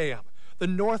 10:28 a.m., the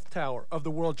North Tower of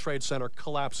the World Trade Center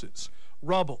collapses.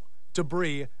 Rubble,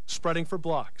 debris spreading for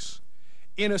blocks.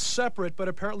 In a separate but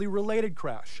apparently related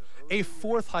crash, a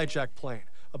fourth hijacked plane,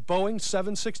 a Boeing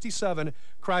 767,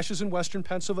 crashes in western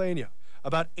Pennsylvania,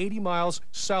 about 80 miles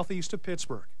southeast of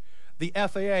Pittsburgh. The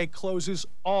FAA closes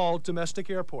all domestic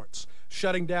airports,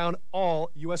 shutting down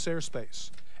all U.S. airspace.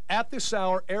 At this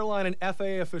hour, airline and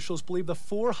FAA officials believe the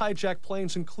 4 hijacked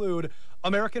planes include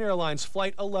American Airlines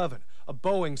Flight 11, a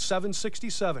Boeing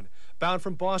 767, bound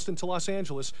from Boston to Los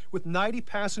Angeles with 90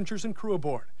 passengers and crew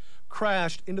aboard,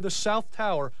 crashed into the South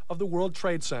Tower of the World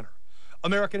Trade Center.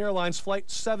 American Airlines Flight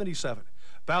 77,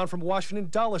 bound from Washington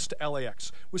Dulles to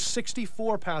LAX with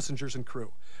 64 passengers and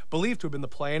crew, believed to have been the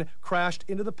plane, crashed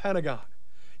into the Pentagon.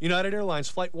 United Airlines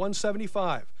Flight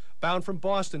 175, bound from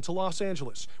Boston to Los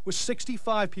Angeles with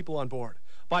 65 people on board.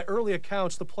 By early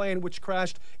accounts, the plane which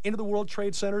crashed into the World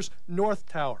Trade Center's North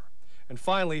Tower. And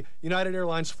finally, United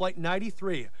Airlines Flight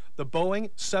 93, the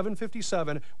Boeing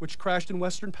 757, which crashed in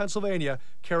western Pennsylvania,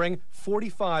 carrying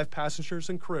 45 passengers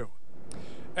and crew.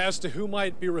 As to who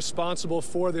might be responsible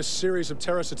for this series of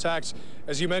terrorist attacks,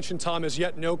 as you mentioned, Tom, has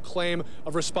yet no claim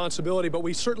of responsibility, but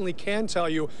we certainly can tell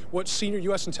you what senior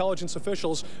U.S. intelligence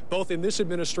officials, both in this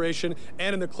administration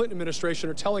and in the Clinton administration,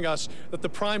 are telling us, that the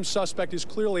prime suspect is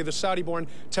clearly the Saudi-born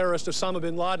terrorist Osama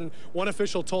bin Laden. One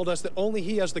official told us that only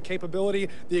he has the capability,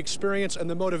 the experience, and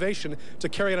the motivation to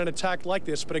carry out an attack like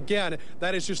this. But again,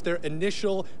 that is just their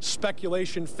initial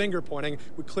speculation, finger-pointing.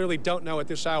 We clearly don't know at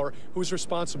this hour who's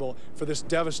responsible for this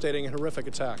devastating and horrific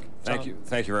attack. Thank you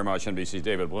very much, NBC's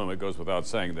David Bloom. It goes without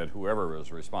saying that whoever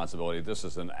is responsibility, this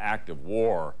is an act of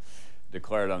war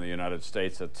declared on the United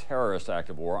States a terrorist act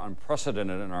of war,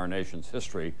 unprecedented in our nation's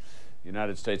history. The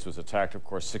United States was attacked, of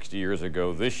course, 60 years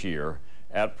ago this year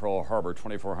at Pearl Harbor.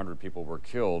 2,400 people were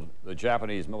killed. The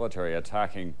Japanese military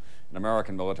attacking an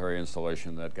American military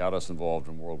installation that got us involved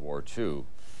in World War II.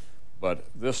 But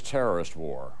this terrorist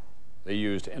war, they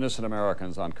used innocent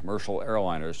Americans on commercial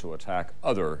airliners to attack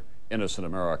other innocent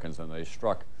Americans, and they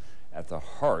struck at the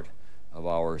heart of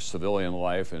our civilian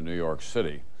life in New York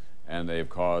City. And they've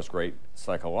caused great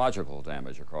psychological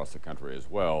damage across the country as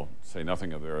well, say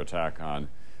nothing of their attack on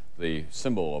the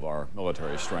symbol of our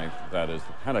military strength, that is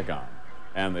the Pentagon.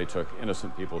 And they took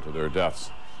innocent people to their deaths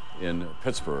in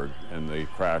Pittsburgh in the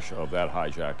crash of that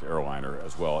hijacked airliner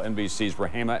as well. NBC's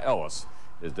Rahema Ellis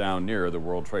is down near the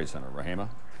World Trade Center. Rahema?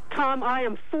 Tom, I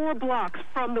am 4 blocks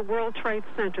from the World Trade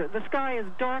Center. The sky is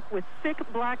dark with thick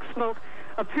black smoke.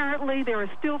 Apparently, there are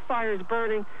still fires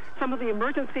burning. Some of the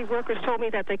emergency workers told me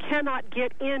that they cannot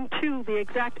get into the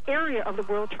exact area of the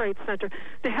World Trade Center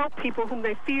to help people whom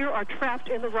they fear are trapped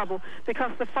in the rubble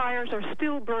because the fires are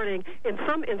still burning, in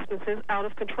some instances, out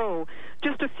of control.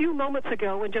 Just a few moments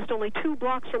ago, and just only 2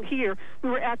 blocks from here, we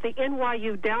were at the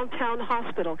NYU Downtown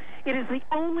Hospital. It is the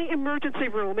only emergency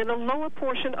room in the lower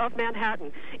portion of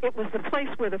Manhattan. It was the place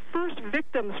where the first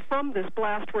victims from this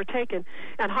blast were taken,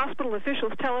 and hospital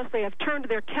officials tell us they have turned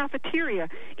their cafeteria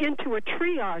into a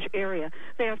triage area.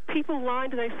 They have people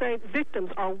lined, and they say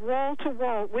victims are wall to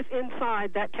wall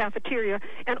inside that cafeteria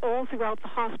and all throughout the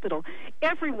hospital.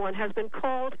 Everyone has been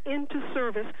called into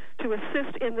service to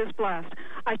assist in this blast.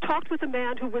 I talked with a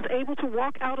man who was able to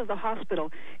walk out of the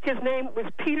hospital. His name was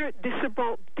Peter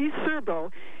Diserbo.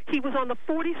 He was on the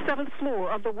 47th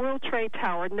floor of the World Trade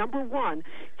Tower, number 1.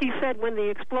 He said when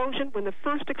the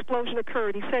first explosion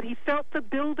occurred, he said he felt the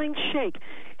building shake.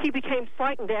 He became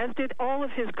frightened, as did all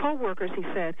of his co-workers, he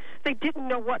said. They didn't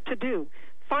know what to do.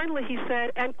 Finally, he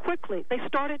said, and quickly, they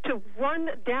started to run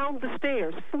down the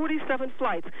stairs, 47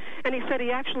 flights. And he said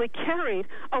he actually carried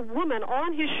a woman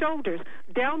on his shoulders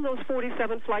down those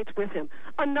 47 flights with him.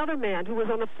 Another man who was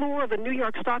on the floor of the New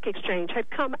York Stock Exchange had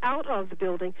come out of the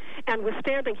building and was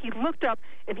standing. He looked up,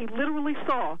 and he literally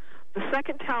saw the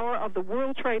second tower of the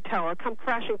World Trade Tower come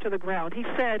crashing to the ground. He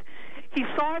said he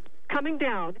saw it coming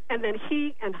down, and then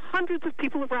he and hundreds of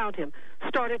people around him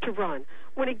started to run.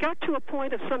 When he got to a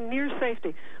point of some near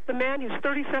safety, the man, who's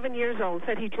 37 years old,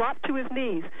 said he dropped to his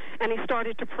knees and he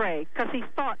started to pray because he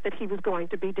thought that he was going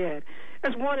to be dead.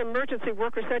 As one emergency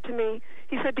worker said to me,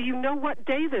 he said, "Do you know what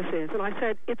day this is?" And I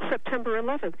said, "It's September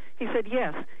 11th. He said,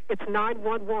 "Yes, it's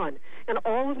 911. And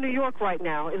all of New York right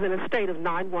now is in a state of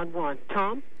 911.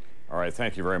 Tom? All right,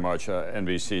 thank you very much.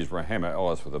 NBC's Rahema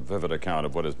Ellis with a vivid account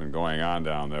of what has been going on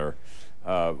down there.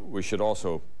 We should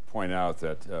also point out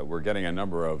that we're getting a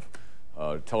number of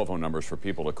telephone numbers for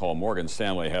people to call. Morgan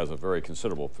Stanley has a very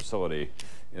considerable facility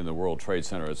in the World Trade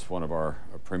Center. It's one of our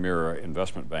premier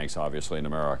investment banks, obviously, in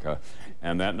America.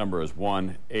 And that number is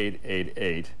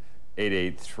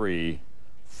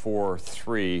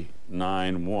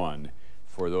 1-888-883-4391.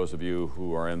 For those of you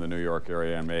who are in the New York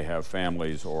area and may have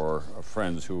families or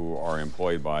friends who are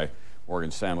employed by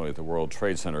Morgan Stanley at the World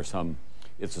Trade Center,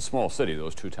 it's a small city,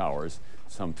 those 2 towers.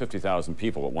 Some 50,000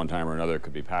 people at one time or another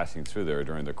could be passing through there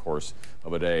during the course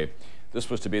of a day. This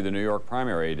was to be the New York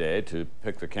primary day to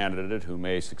pick the candidate who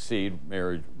may succeed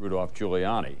Mayor Rudolph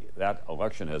Giuliani. That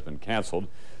election has been canceled.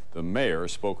 The mayor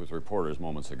spoke with reporters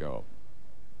moments ago.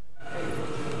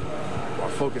 Our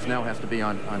focus now has to be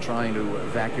on trying to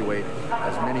evacuate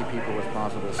as many people as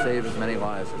possible, save as many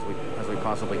lives as we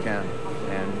possibly can,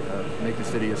 and make the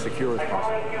city as secure as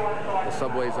possible. The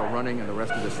subways are running in the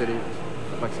rest of the city.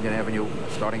 Lexington Avenue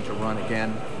is starting to run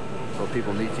again, so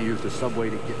people need to use the subway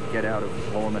to get out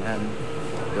of Lower Manhattan.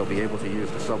 They'll be able to use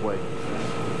the subway.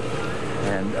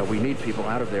 And we need people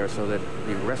out of there so that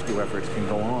the rescue efforts can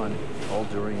go on all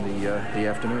during the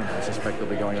afternoon. I suspect they'll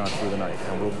be going on through the night,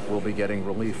 and we'll be getting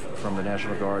relief from the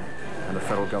National Guard and the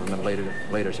federal government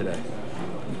later today.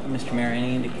 Mr. Mayor,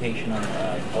 any indication on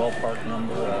ballpark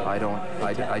number? I don't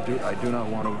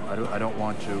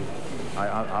want to.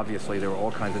 Obviously, there are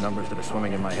all kinds of numbers that are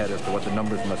swimming in my head as to what the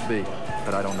numbers must be,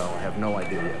 but I don't know. I have no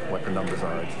idea what the numbers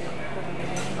are. It's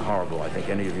horrible. I think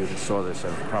any of you that saw this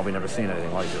have probably never seen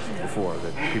anything like this before.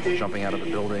 That people jumping out of the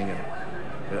building, and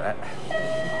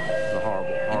it's a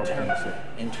horrible thing to see.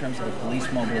 In terms of the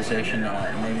police mobilization,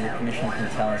 maybe the commissioner can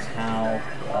tell us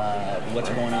what's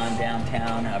going on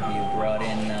downtown. Have you brought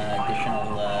in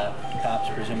additional cops,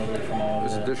 presumably from all over?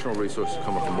 There's additional resources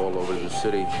coming from all over the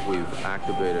city. We've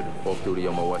activated off-duty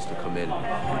MOS to come in.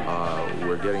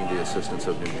 We're getting the assistance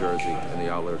of New Jersey and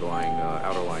the outer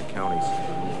line counties.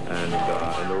 and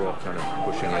they're all kind of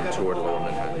pushing in toward Lower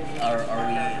Manhattan.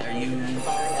 Are you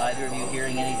either of you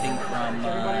hearing anything from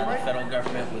the federal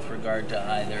government with regard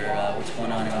to either what's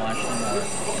going on in Washington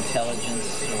or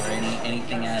intelligence or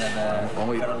anything out of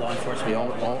the federal law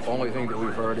enforcement? The only thing that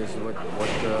we've heard is what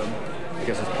I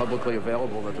guess is publicly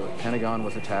available, that the Pentagon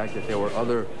was attacked, that there were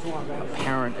other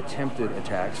apparent attempted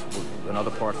attacks in other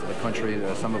parts of the country,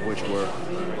 some of which were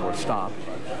stopped.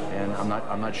 And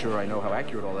I'm not sure I know how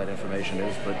accurate all that information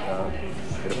is, but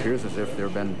it appears as if there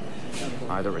have been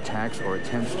either attacks or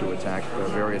attempts to attack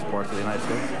various parts of the United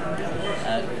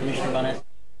States. Commissioner Bonnet?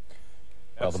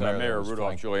 That's Mayor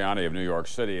Rudolph Giuliani of New York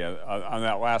City. On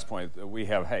that last point,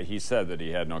 he said that he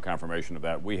had no confirmation of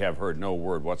that. We have heard no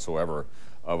word whatsoever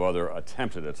of other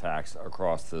attempted attacks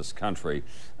across this country.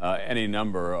 Any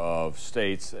number of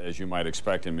states, as you might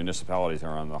expect, and municipalities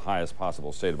are on the highest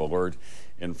possible state of alert.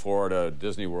 In Florida,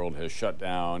 Disney World has shut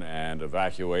down and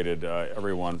evacuated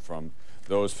everyone from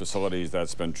those facilities.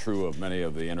 That's been true of many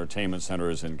of the entertainment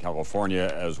centers in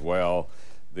California as well.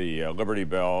 The Liberty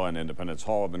Bell and Independence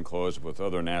Hall have been closed, with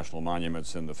other national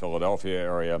monuments in the Philadelphia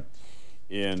area.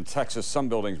 In Texas, some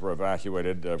buildings were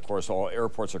evacuated. Of course, all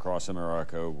airports across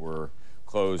America were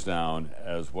closed down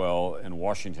as well. In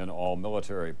Washington,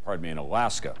 in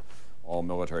Alaska, all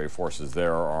military forces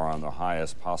there are on the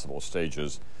highest possible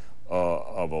stages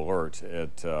of alert.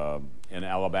 In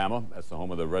Alabama, that's the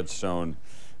home of the Redstone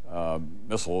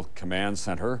Missile Command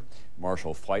Center,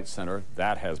 Marshall Flight Center.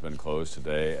 That has been closed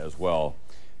today as well.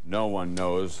 No one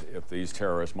knows if these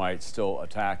terrorists might still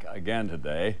attack again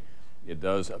today. It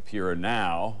does appear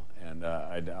now, and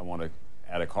I want to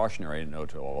add a cautionary note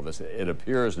to all of this. It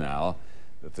appears now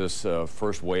that this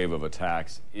first wave of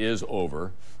attacks is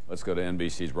over. Let's go to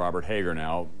NBC's Robert Hager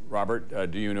now.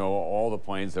 Robert, do you know all the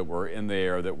planes that were in the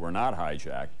air that were not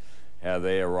hijacked? Have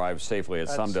they arrived safely at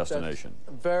some destination?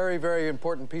 That's a very, very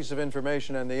important piece of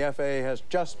information, and the FAA has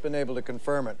just been able to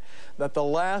confirm it, that the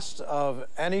last of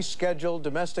any scheduled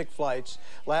domestic flights,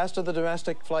 last of the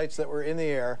domestic flights that were in the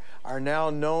air are now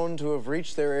known to have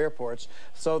reached their airports.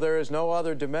 So there is no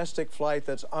other domestic flight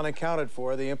that's unaccounted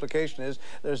for. The implication is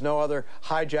there's no other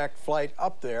hijacked flight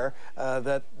up there,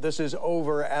 that this is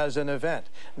over as an event.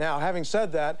 Now, having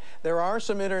said that, there are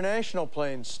some international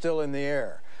planes still in the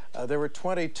air. There were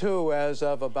 22 as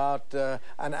of about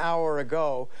an hour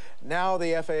ago. Now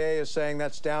the FAA is saying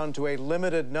that's down to a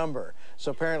limited number.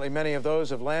 So apparently many of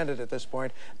those have landed at this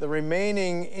point. The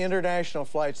remaining international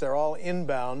flights, they're all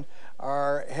inbound,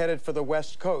 are headed for the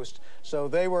West Coast. So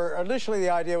they were, initially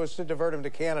the idea was to divert them to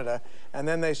Canada, and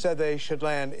then they said they should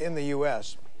land in the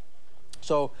U.S.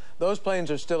 So those planes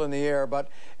are still in the air, but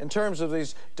in terms of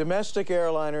these domestic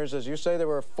airliners, as you say, there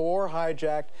were 4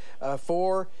 hijacked,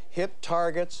 4 hit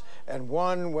targets, and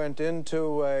 1 went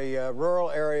into a rural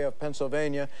area of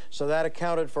Pennsylvania, so that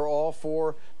accounted for all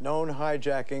 4 known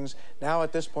hijackings. Now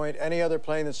at this point, any other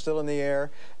plane that's still in the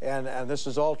air, and this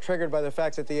is all triggered by the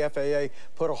fact that the FAA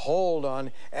put a hold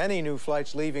on any new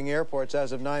flights leaving airports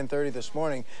as of 9:30 this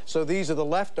morning. So these are the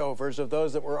leftovers of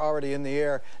those that were already in the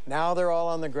air. Now they're all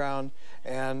on the ground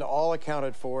and all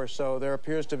accounted for, so there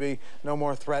appears to be no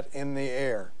more threat in the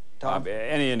air. Tom?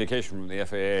 Any indication from the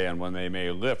FAA on when they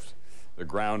may lift the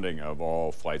grounding of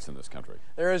all flights in this country?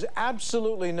 There is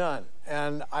absolutely none,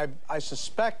 and I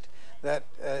suspect that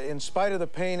in spite of the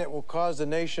pain it will cause the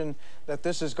nation, that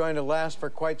this is going to last for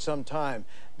quite some time,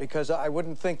 because I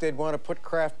wouldn't think they'd want to put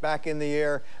craft back in the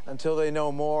air until they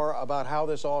know more about how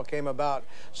this all came about.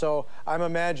 So I'm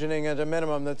imagining at a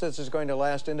minimum that this is going to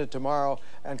last into tomorrow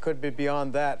and could be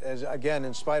beyond that, as again,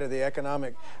 in spite of the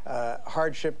economic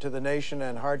hardship to the nation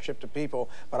and hardship to people.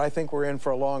 But I think we're in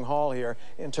for a long haul here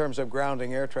in terms of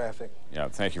grounding air traffic. Yeah,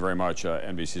 thank you very much,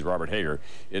 NBC's Robert Hager.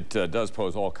 It does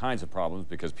pose all kinds of problems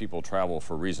because people travel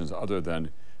for reasons other than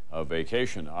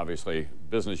vacation. Obviously,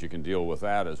 business, you can deal with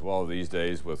that as well these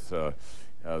days with the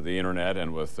internet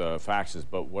and with faxes.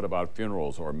 But what about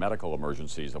funerals or medical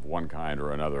emergencies of one kind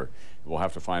or another? We'll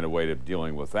have to find a way of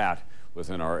dealing with that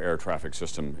within our air traffic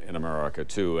system in America,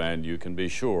 too. And you can be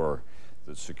sure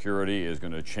that security is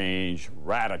going to change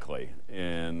radically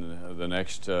in the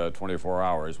next 24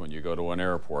 hours when you go to an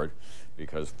airport,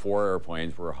 because 4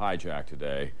 airplanes were hijacked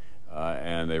today.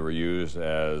 And they were used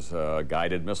as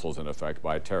guided missiles, in effect,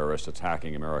 by terrorists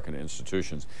attacking American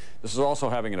institutions. This is also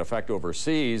having an effect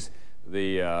overseas.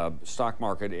 The stock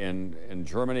market in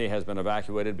Germany has been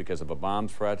evacuated because of a bomb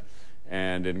threat.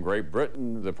 And in Great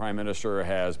Britain, the Prime Minister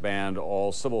has banned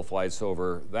all civil flights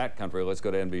over that country. Let's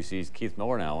go to NBC's Keith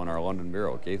Miller now in our London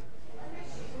bureau. Keith?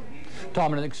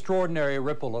 Tom, an extraordinary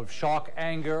ripple of shock,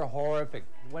 anger, horrific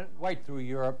went right through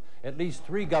Europe. At least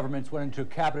 3 governments went into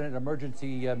cabinet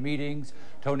emergency meetings.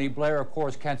 Tony Blair, of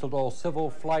course, canceled all civil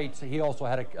flights. He also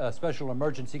had a special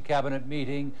emergency cabinet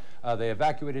meeting. They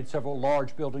evacuated several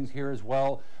large buildings here as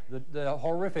well. The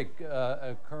horrific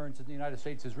occurrence in the United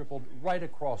States has rippled right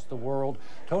across the world.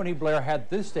 Tony Blair had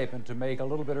this statement to make a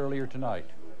little bit earlier tonight.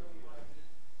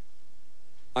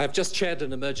 I have just chaired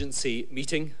an emergency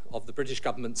meeting of the British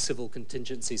Government Civil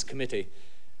Contingencies Committee,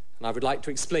 and I would like to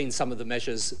explain some of the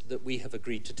measures that we have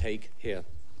agreed to take here.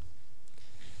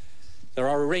 There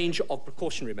are a range of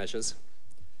precautionary measures.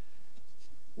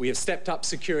 We have stepped up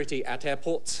security at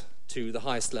airports to the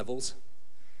highest levels.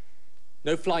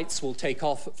 No flights will take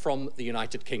off from the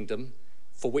United Kingdom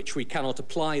for which we cannot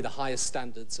apply the highest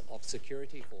standards of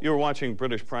security. You're watching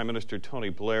British Prime Minister Tony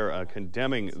Blair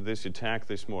condemning this attack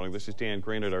this morning. This is Dan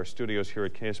Green at our studios here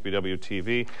at KSBW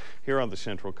TV here on the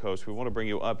Central Coast. We want to bring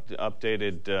you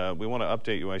updated, we want to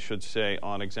update you, I should say,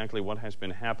 on exactly what has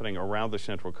been happening around the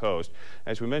Central Coast.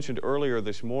 As we mentioned earlier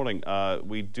this morning,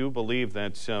 we do believe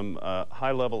that some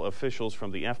high-level officials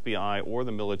from the FBI or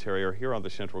the military are here on the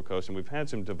Central Coast, and we've had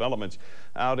some developments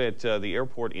out at the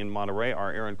airport in Monterey.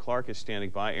 Our Aaron Clark is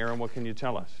standing by. Aaron, what can you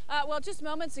tell us? Well, just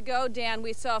moments ago, Dan,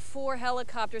 we saw 4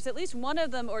 helicopters, at least one of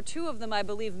them or 2 of them, I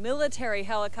believe, military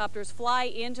helicopters fly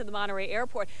into the Monterey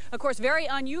airport. Of course, very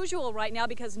unusual right now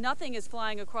because nothing is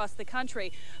flying across the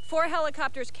country. 4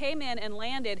 helicopters came in and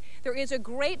landed. There is a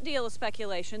great deal of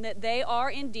speculation that they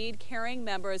are indeed carrying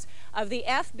members of the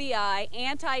FBI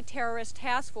anti-terrorist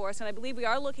task force, and I believe we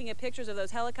are looking at pictures of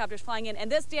those helicopters flying in. And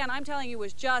this, Dan, I'm telling you,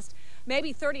 was just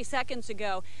maybe 30 seconds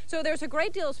ago. So there's a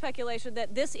great deal of speculation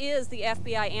that this is the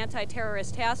FBI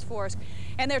anti-terrorist task force,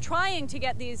 and they're trying to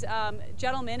get these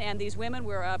gentlemen and these women,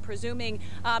 we're presuming,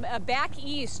 back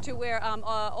east to where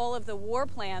all of the war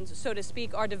plans, so to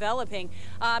speak, are developing.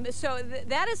 So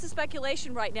that is the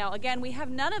speculation right now. Again, we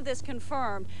have none of this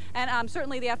confirmed, and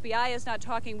certainly the FBI is not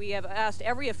talking. We have asked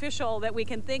every official that we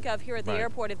can think of here at the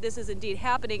airport if this is indeed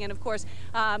happening, and of course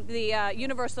the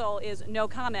universal is no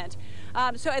comment.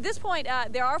 So at this point,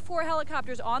 there are 4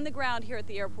 helicopters on the ground here at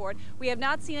the airport. We have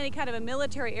not seen any kind of a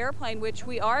military airplane, which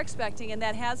we are expecting, and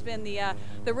that has been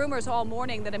the rumors all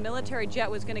morning that a military jet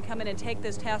was going to come in and take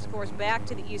this task force back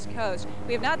to the East Coast.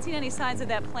 We have not seen any signs of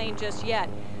that plane just yet.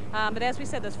 But as we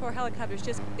said, those 4 helicopters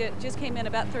just came in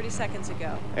about 30 seconds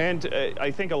ago. And I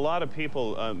think a lot of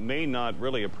people may not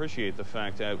really appreciate the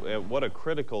fact that what a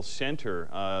critical center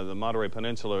the Monterey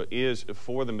Peninsula is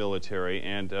for the military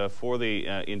and for the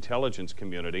intelligence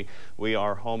community. We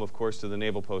are home, of course, to the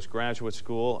Naval Postgraduate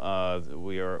School.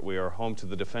 We are home to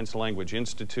the Defense Language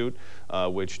Institute,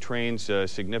 which trains a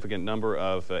significant number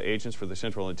of agents for the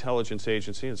Central Intelligence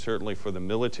Agency and certainly for the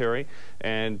military.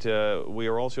 And we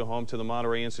are also home to the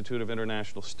Monterey Institute of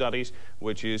International Studies,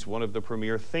 which is one of the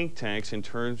premier think tanks in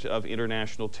terms of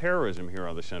international terrorism here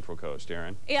on the Central Coast.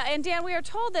 Aaron? Yeah, and Dan, we are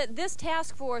told that this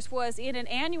task force was in an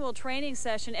annual training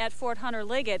session at Fort Hunter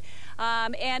Liggett,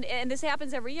 and this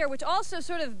happens every year, which also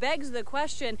sort of begs the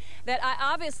question that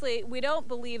obviously we don't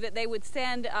believe that they would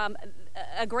send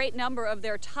a great number of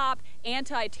their top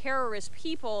anti-terrorist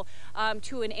people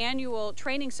to an annual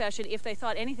training session if they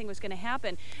thought anything was going to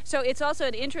happen. So it's also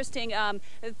an interesting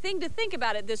thing to think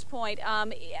about at this point,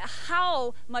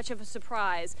 how much of a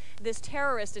surprise this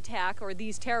terrorist attack or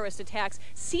these terrorist attacks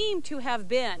seem to have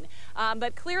been.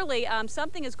 But clearly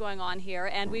something is going on here,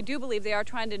 and we do believe they are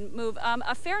trying to move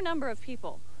a fair number of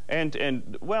people.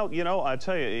 And well, you know, I'll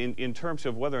tell you, in terms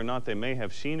of whether or not they may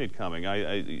have seen it coming,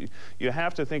 you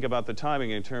have to think about the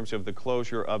timing in terms of the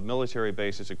closure of military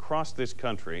bases across this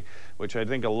country, which I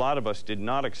think a lot of us did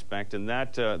not expect, and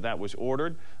that was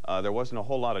ordered. There wasn't a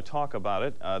whole lot of talk about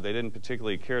it. They didn't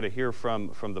particularly care to hear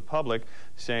from the public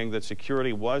saying that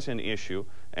security was an issue,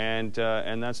 and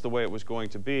that's the way it was going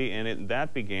to be. And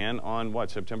that began on,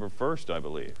 what, September 1st, I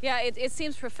believe. Yeah, it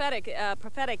seems prophetic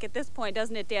at this point,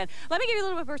 doesn't it, Dan? Let me give you a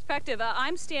little bit of perspective.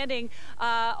 I'm standing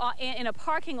in a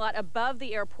parking lot above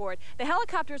the airport. The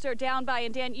helicopters are down by,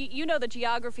 and Dan, you know the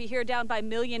geography here, down by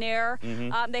Millionaire.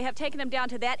 Mm-hmm. They have taken them down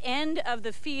to that end of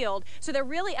the field, so they're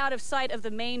really out of sight of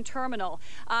the main terminal.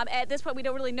 At this point, we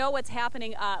don't really know what's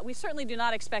happening. We certainly do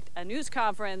not expect a news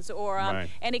conference or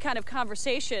any kind of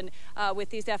conversation with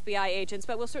these FBI agents,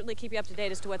 but we'll certainly keep you up to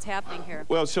date as to what's happening here.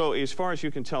 Well, so as far as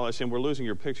you can tell us, and we're losing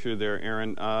your picture there,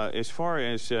 Aaron, as far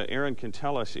as Aaron can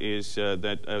tell us is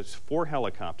that 4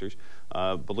 helicopters,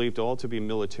 believed all to be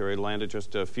military, landed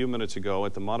just a few minutes ago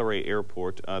at the Monterey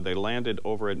Airport. They landed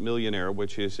over at Millionaire,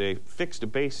 which is a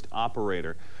fixed-based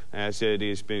operator as it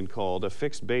has been called, a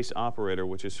fixed base operator,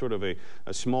 which is sort of a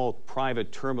small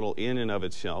private terminal in and of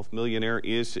itself. Millionaire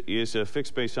is a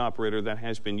fixed base operator that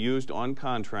has been used on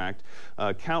contract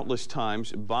countless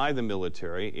times by the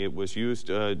military. It was used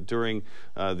during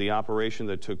the operation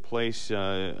that took place,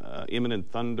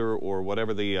 Imminent Thunder, or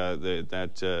whatever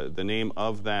the name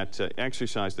of that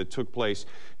exercise that took place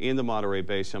in the Monterey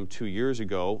Bay some 2 years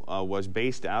ago, was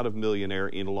based out of Millionaire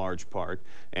in large part,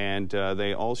 and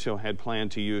they also had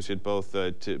planned to use it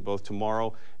both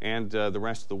tomorrow and the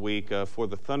rest of the week for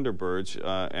the Thunderbirds,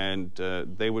 and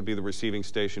they would be the receiving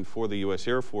station for the U.S.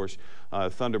 Air Force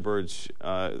Thunderbirds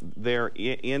there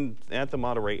at the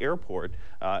Monterey Airport,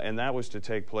 and that was to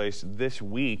take place this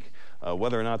week.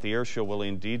 Whether or not the air show will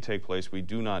indeed take place, we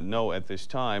do not know at this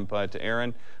time, but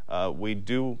Aaron, we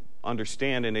do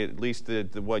understand, and at least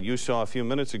what you saw a few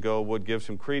minutes ago would give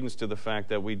some credence to the fact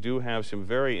that we do have some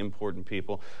very important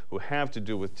people who have to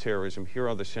do with terrorism here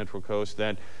on the Central Coast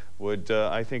that would,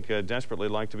 I think, desperately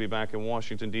like to be back in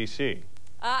Washington, D.C.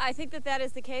 I think that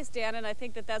is the case, Dan, and I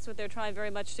think that's what they're trying very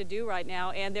much to do right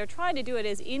now, and they're trying to do it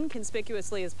as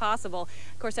inconspicuously as possible.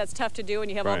 Of course, that's tough to do when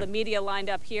you have all the media lined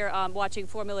up here watching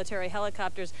 4 military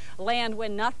helicopters land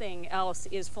when nothing else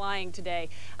is flying today.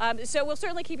 So we'll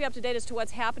certainly keep you up to date as to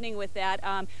what's happening with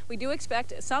that. We do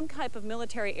expect some type of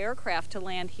military aircraft to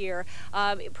land here,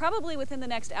 probably within the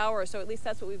next hour or so. At least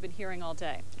that's what we've been hearing all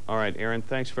day. All right, Aaron,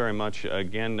 thanks very much.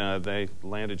 Again, they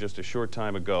landed just a short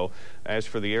time ago. As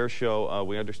for the air show,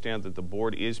 we understand that the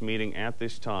board is meeting at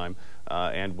this time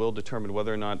and will determine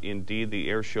whether or not indeed the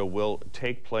air show will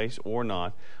take place or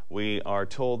not. We are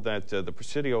told that the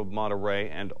Presidio of Monterey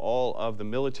and all of the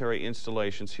military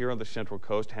installations here on the Central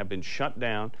Coast have been shut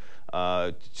down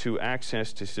to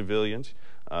access to civilians.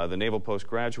 The Naval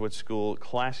Postgraduate School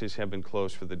classes have been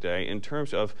closed for the day. In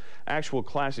terms of actual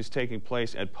classes taking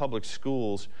place at public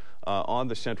schools on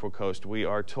the Central Coast, we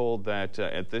are told that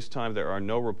at this time there are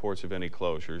no reports of any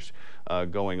closures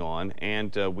going on,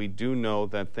 and we do know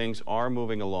that things are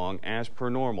moving along as per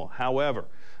normal. However,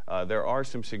 there are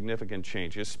some significant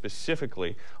changes.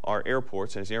 Specifically, our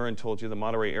airports. As Aaron told you, the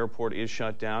Monterey Airport is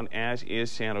shut down, as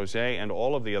is San Jose and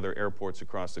all of the other airports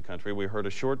across the country. We heard a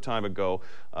short time ago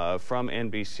from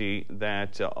NBC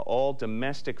that all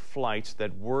domestic flights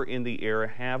that were in the air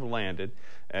have landed.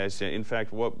 As in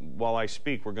fact, while I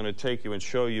speak, we're going to take you and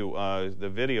show you the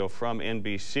video from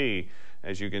NBC.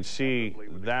 As you can see,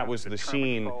 that was the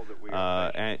scene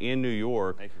in New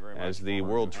York as the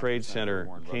World Trade Center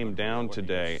came down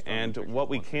today. And what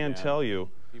we can tell you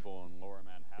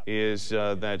is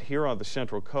that here on the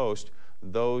Central Coast,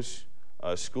 those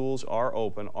schools are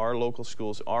open. Our local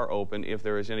schools are open. If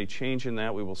there is any change in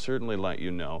that, we will certainly let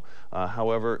you know.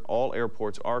 However, all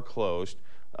airports are closed,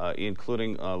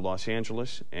 including Los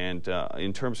Angeles. And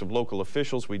in terms of local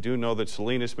officials, we do know that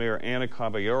Salinas Mayor Ana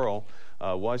Caballero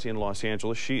was in Los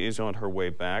Angeles. She is on her way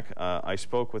back. I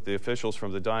spoke with the officials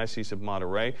from the Diocese of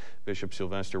Monterey. Bishop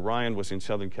Sylvester Ryan was in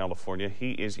Southern California.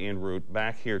 He is en route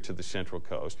back here to the Central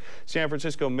Coast. San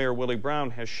Francisco Mayor Willie Brown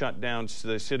has shut down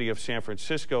the city of San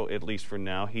Francisco, at least for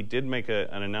now. He did make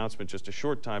an announcement just a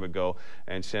short time ago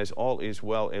and says all is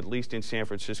well, at least in San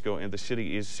Francisco, and the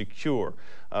city is secure.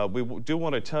 We do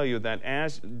want to tell you that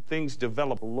as things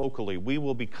develop locally, we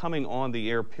will be coming on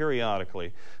the air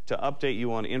periodically to update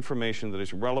you on information that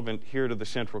is relevant here to the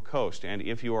Central Coast. And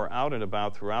if you are out and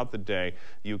about throughout the day,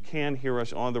 you can hear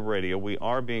us on the radio. We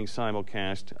are being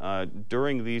simulcast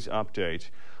during these updates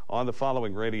on the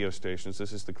following radio stations.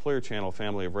 This is the Clear Channel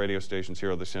family of radio stations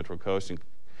here on the Central Coast,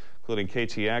 including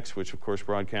KTX, which of course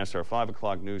broadcasts our 5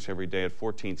 o'clock news every day at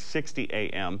 1460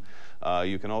 a.m.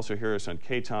 You can also hear us on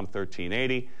KTOM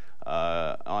 1380.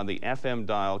 On the FM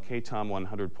dial, KTOM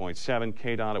 100.7,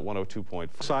 KDOT at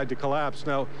 102.4. Side to collapse.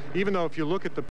 Now, even though if you look at the